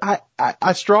 man.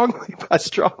 I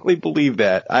strongly believe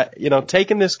that.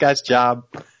 Taking this guy's job,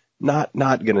 not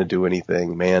gonna do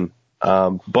anything, man.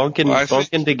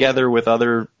 Bunking together with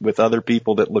other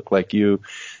people that look like you,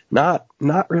 not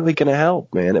really gonna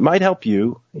help, man. It might help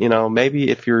you, maybe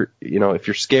if you're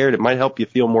scared, it might help you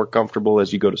feel more comfortable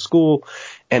as you go to school.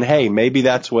 And hey, maybe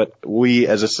that's what we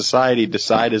as a society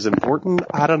decide is important.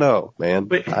 I don't know, man.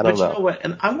 I don't know. You know what?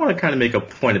 And I want to kind of make a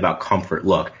point about comfort.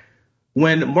 Look,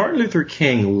 when Martin Luther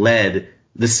King led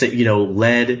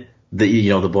the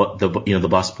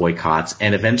bus boycotts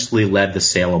and eventually led the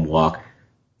Salem Walk,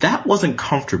 that wasn't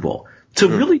comfortable. To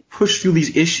really push through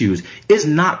these issues is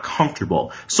not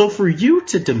comfortable. So for you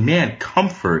to demand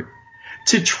comfort,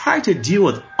 to try to deal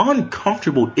with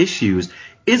uncomfortable issues,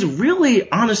 is really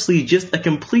honestly just a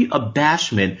complete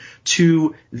abashment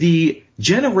to the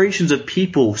generations of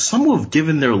people, some who have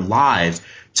given their lives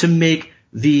to make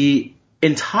the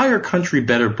entire country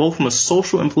better, both from a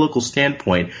social and political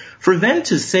standpoint. For them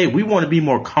to say we want to be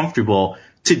more comfortable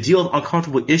to deal with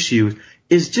uncomfortable issues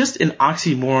is just an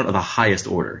oxymoron of the highest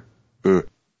order.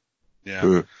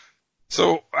 Yeah.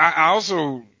 So I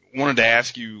also wanted to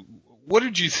ask you, what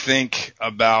did you think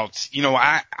about,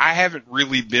 I haven't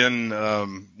really been,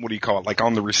 like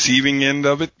on the receiving end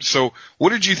of it. So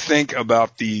what did you think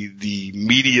about the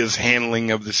media's handling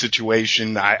of the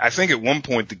situation? I think at one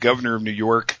point the governor of New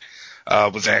York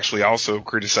was actually also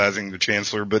criticizing the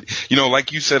chancellor. But,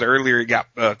 like you said earlier, it got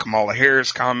Kamala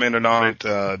Harris commented on it,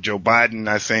 Joe Biden,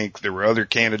 I think. There were other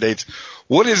candidates.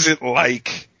 What is it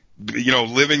like,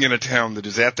 living in a town that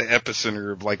is at the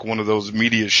epicenter of like one of those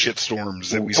media shitstorms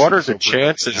that we see? What are the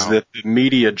chances that the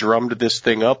media drummed this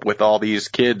thing up with all these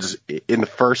kids in the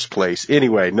first place?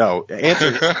 Anyway, no.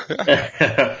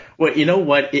 Answer. Well, you know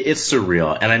what? It's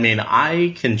surreal. And I mean,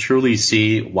 I can truly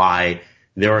see why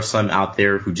there are some out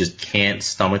there who just can't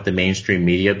stomach the mainstream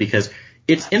media, because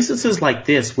it's instances like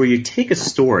this where you take a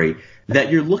story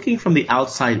that you're looking from the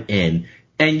outside in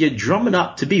and you drum it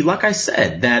up to be, like I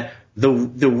said, that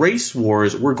the race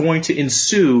wars were going to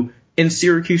ensue in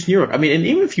Syracuse, New York. I mean, and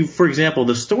even if you, for example,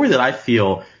 the story that I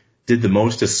feel did the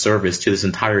most disservice to this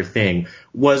entire thing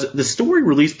was the story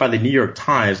released by the New York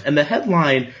Times, and the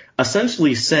headline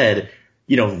essentially said,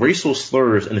 racial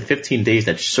slurs in the 15 days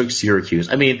that shook Syracuse.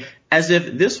 I mean, as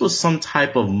if this was some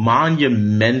type of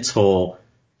monumental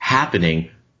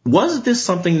happening. Was this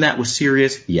something that was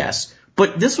serious? Yes.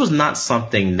 But this was not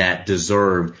something that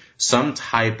deserved some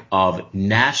type of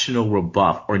national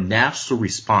rebuff or national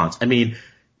response. I mean,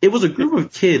 it was a group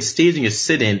of kids staging a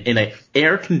sit-in in an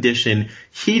air-conditioned,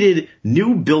 heated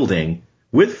new building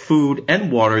with food and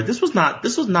water. This was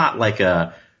not like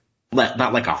a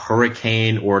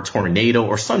hurricane or a tornado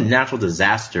or some natural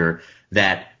disaster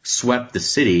that swept the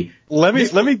city. Let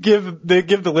me give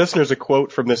the listeners a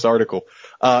quote from this article.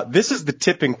 This is the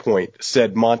tipping point,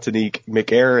 said Montanique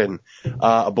McAaron,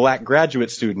 a black graduate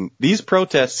student. These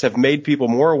protests have made people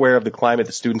more aware of the climate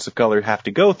that students of color have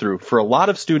to go through. For a lot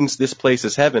of students, this place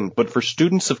is heaven, but for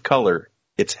students of color,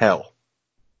 it's hell.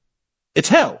 It's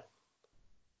hell.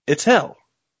 It's hell.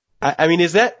 I mean,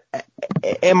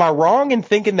 am I wrong in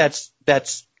thinking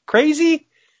that's crazy?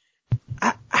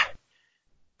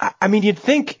 I mean, you'd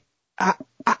think, I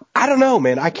don't know,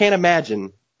 man. I can't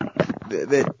imagine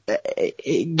that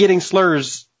getting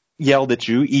slurs yelled at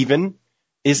you even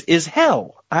is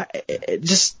hell.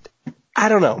 I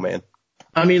don't know, man.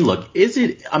 I mean, look,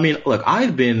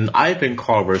 I've been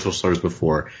called racial slurs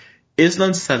before. Is it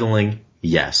unsettling?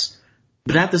 Yes.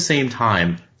 But at the same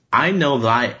time, I know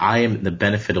that I am the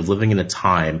benefit of living in a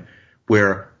time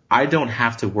where I don't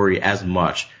have to worry as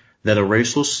much that a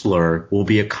racial slur will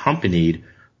be accompanied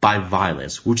by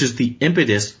violence, which is the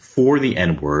impetus for the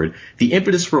N-word, the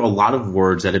impetus for a lot of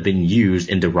words that have been used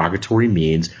in derogatory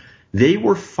means. They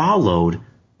were followed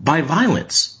by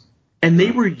violence. And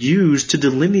they were used to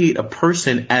delineate a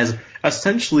person as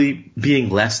essentially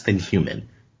being less than human.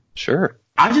 Sure.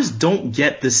 I just don't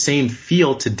get the same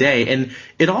feel today. And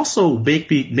it also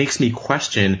makes me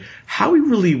question how we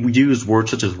really use words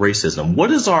such as racism.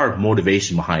 What is our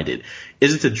motivation behind it?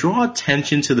 Is it to draw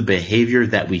attention to the behavior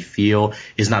that we feel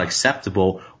is not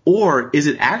acceptable? Or is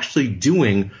it actually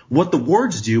doing what the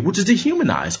words do, which is to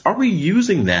humanize? Are we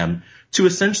using them to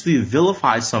essentially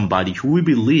vilify somebody who we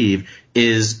believe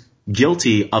is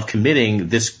guilty of committing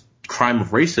this crime of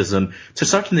racism to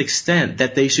such an extent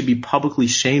that they should be publicly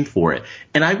shamed for it?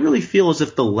 And I really feel as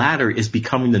if the latter is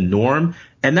becoming the norm,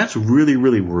 and that's really,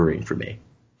 really worrying for me.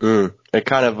 It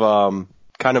kind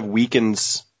of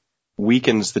weakens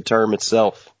the term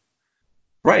itself.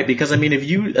 Right, because I mean, if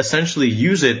you essentially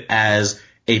use it as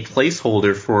a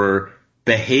placeholder for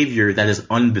behavior that is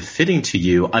unbefitting to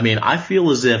you, I mean, I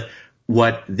feel as if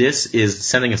what this is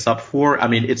setting us up for, I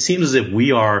mean, it seems as if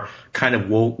we are kind of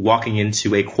walking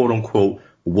into a quote-unquote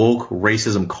woke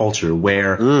racism culture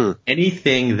where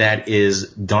anything that is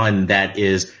done that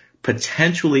is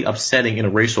potentially upsetting in a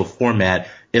racial format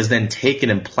is then taken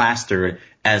and plastered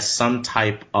as some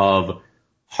type of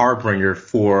harbinger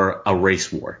for a race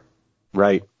war.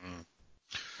 Right.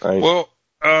 Right. Well,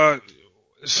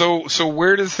 so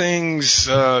where do things,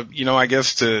 I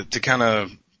guess to kind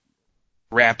of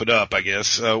wrap it up, I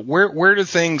guess, where do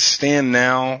things stand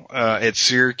now, at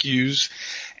Syracuse?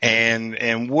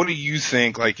 And what do you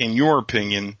think, like, in your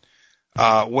opinion,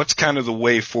 what's kind of the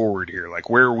way forward here? Like,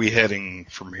 where are we heading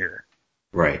from here?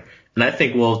 Right. And I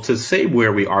think, well, to say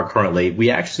where we are currently, we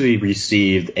actually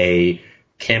received a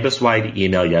campus-wide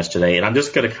email yesterday, and I'm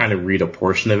just going to kind of read a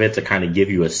portion of it to kind of give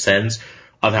you a sense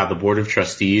of how the Board of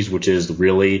Trustees, which is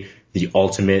really the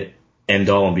ultimate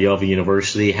end-all and be-all of a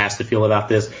university, has to feel about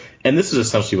this. And this is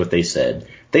essentially what they said.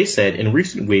 They said, in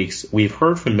recent weeks, we've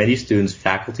heard from many students,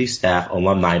 faculty, staff,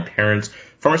 alumni, and parents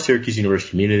from our Syracuse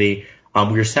University community.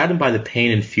 We are saddened by the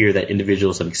pain and fear that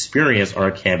individuals have experienced on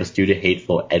our campus due to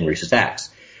hateful and racist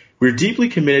acts. We're deeply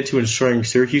committed to ensuring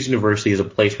Syracuse University is a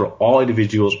place where all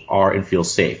individuals are and feel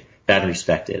safe, valued, and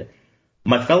respected.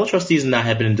 My fellow trustees and I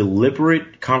have been in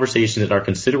deliberate conversations in our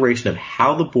consideration of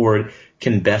how the board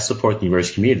can best support the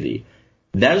university community.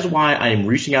 That is why I am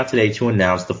reaching out today to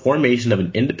announce the formation of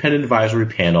an independent advisory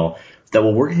panel that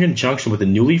will work in conjunction with the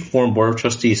newly formed Board of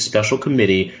Trustees Special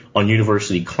Committee on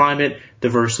University Climate,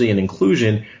 Diversity, and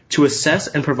Inclusion to assess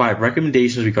and provide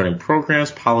recommendations regarding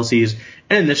programs, policies,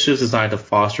 and initiatives designed to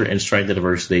foster and strengthen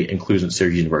diversity and inclusion at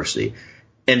Syracuse University.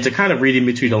 And to kind of read in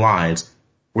between the lines,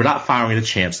 we're not firing the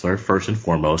chancellor, first and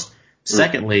foremost.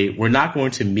 Secondly, we're not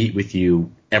going to meet with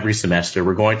you every semester.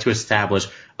 We're going to establish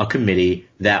a committee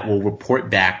that will report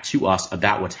back to us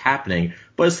about what's happening.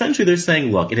 But essentially they're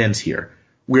saying, look, it ends here.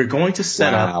 We're going to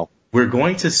set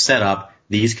up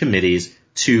these committees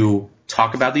to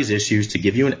talk about these issues, to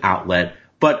give you an outlet,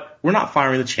 but we're not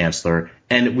firing the chancellor,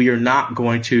 and we are not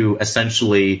going to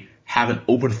essentially have an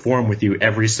open forum with you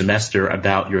every semester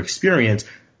about your experience.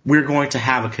 We're going to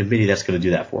have a committee that's going to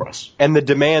do that for us. And the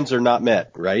demands are not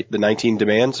met, right? The 19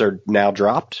 demands are now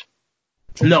dropped?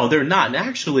 No, they're not. And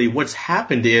actually what's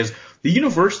happened is the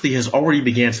university has already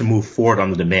began to move forward on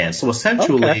the demands. So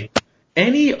essentially,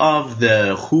 any of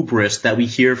the hubris that we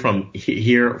hear from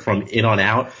in on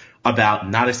out about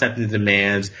not accepting the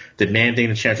demands, demanding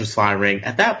the chancellor's firing,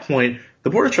 at that point,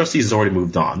 the Board of Trustees has already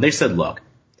moved on. They said, look,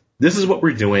 this is what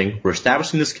we're doing. We're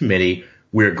establishing this committee.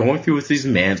 We're going through with these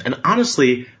demands. And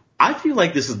honestly, I feel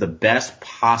like this is the best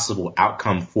possible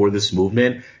outcome for this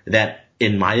movement that,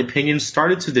 in my opinion,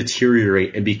 started to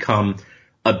deteriorate and become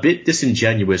a bit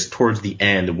disingenuous towards the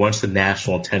end once the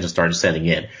national attention started setting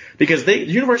in. Because the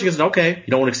university said, okay,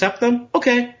 you don't want to accept them?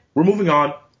 Okay, we're moving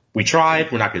on. We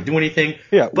tried. We're not going to do anything.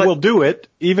 Yeah, but we'll do it,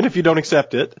 even if you don't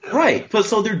accept it. Right. But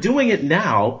so they're doing it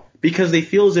now because they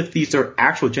feel as if these are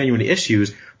actual genuine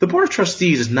issues. The Board of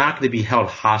Trustees is not going to be held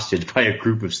hostage by a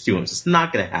group of students. It's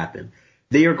not going to happen.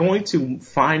 They are going to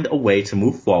find a way to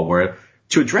move forward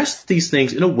to address these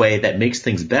things in a way that makes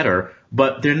things better,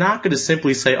 but they're not going to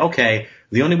simply say, okay,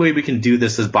 the only way we can do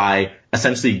this is by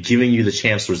essentially giving you the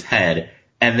chancellor's head,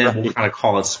 and then we'll kind of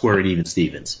call it square it even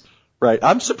Stevens. Right.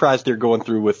 I'm surprised they're going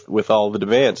through with all the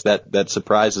demands. That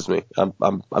surprises me.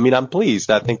 I'm pleased.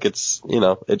 I think it's,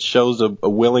 it shows a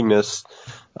willingness,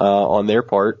 on their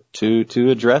part to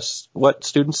address what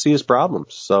students see as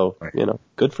problems. So,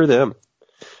 good for them.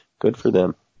 Good for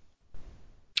them.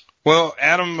 Well,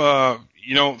 Adam,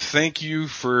 thank you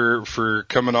for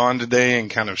coming on today and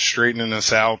kind of straightening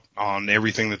us out on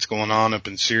everything that's going on up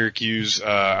in Syracuse.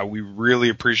 We really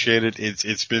appreciate it.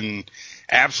 It's been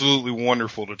absolutely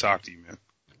wonderful to talk to you, man.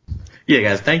 Yeah,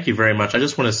 guys, thank you very much. I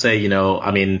just want to say,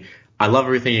 I love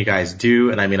everything you guys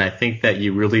do. And I think that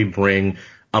you really bring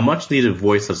a much needed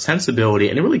voice of sensibility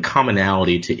and a really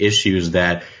commonality to issues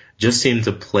that just seem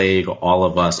to plague all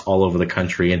of us all over the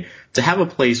country. And to have a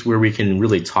place where we can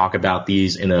really talk about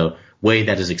these in a way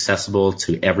that is accessible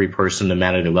to every person, no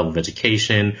matter their level of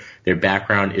education, their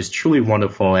background, is truly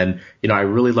wonderful. And, I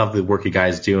really love the work you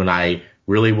guys do, and I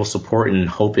really will support and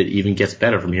hope it even gets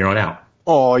better from here on out.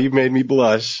 Oh, you made me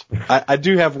blush. I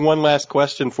do have one last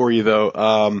question for you,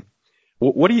 though.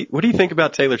 What do you think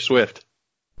about Taylor Swift?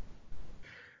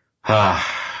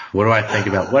 What do I think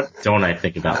about? What don't I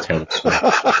think about Taylor Swift?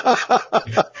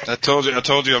 I told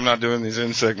you I'm not doing these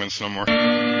end segments no more.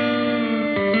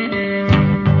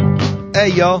 Hey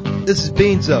y'all, this is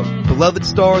Beanzo, beloved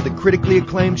star of the critically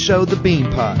acclaimed show The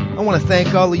Bean Pod. I want to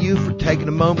thank all of you for taking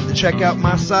a moment to check out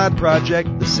my side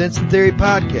project, the Sense and Theory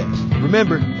Podcast.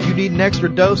 Remember, if you need an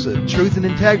extra dose of truth and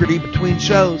integrity between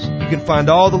shows, you can find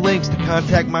all the links to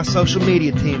contact my social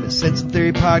media team at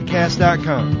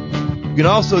senseandtheorypodcast.com. You can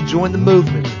also join the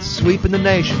movement that's sweeping the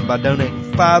nation by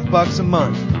donating $5 a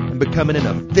month and becoming an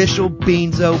official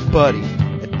Beanzo buddy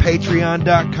at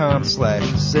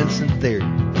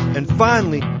patreon.com/senseandtheory. And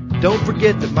finally, don't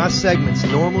forget that my segments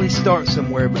normally start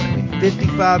somewhere between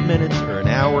 55 minutes or an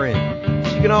hour in.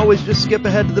 So you can always just skip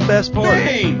ahead to the best part.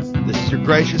 This is your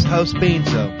gracious host,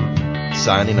 Beanzo,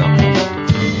 signing off.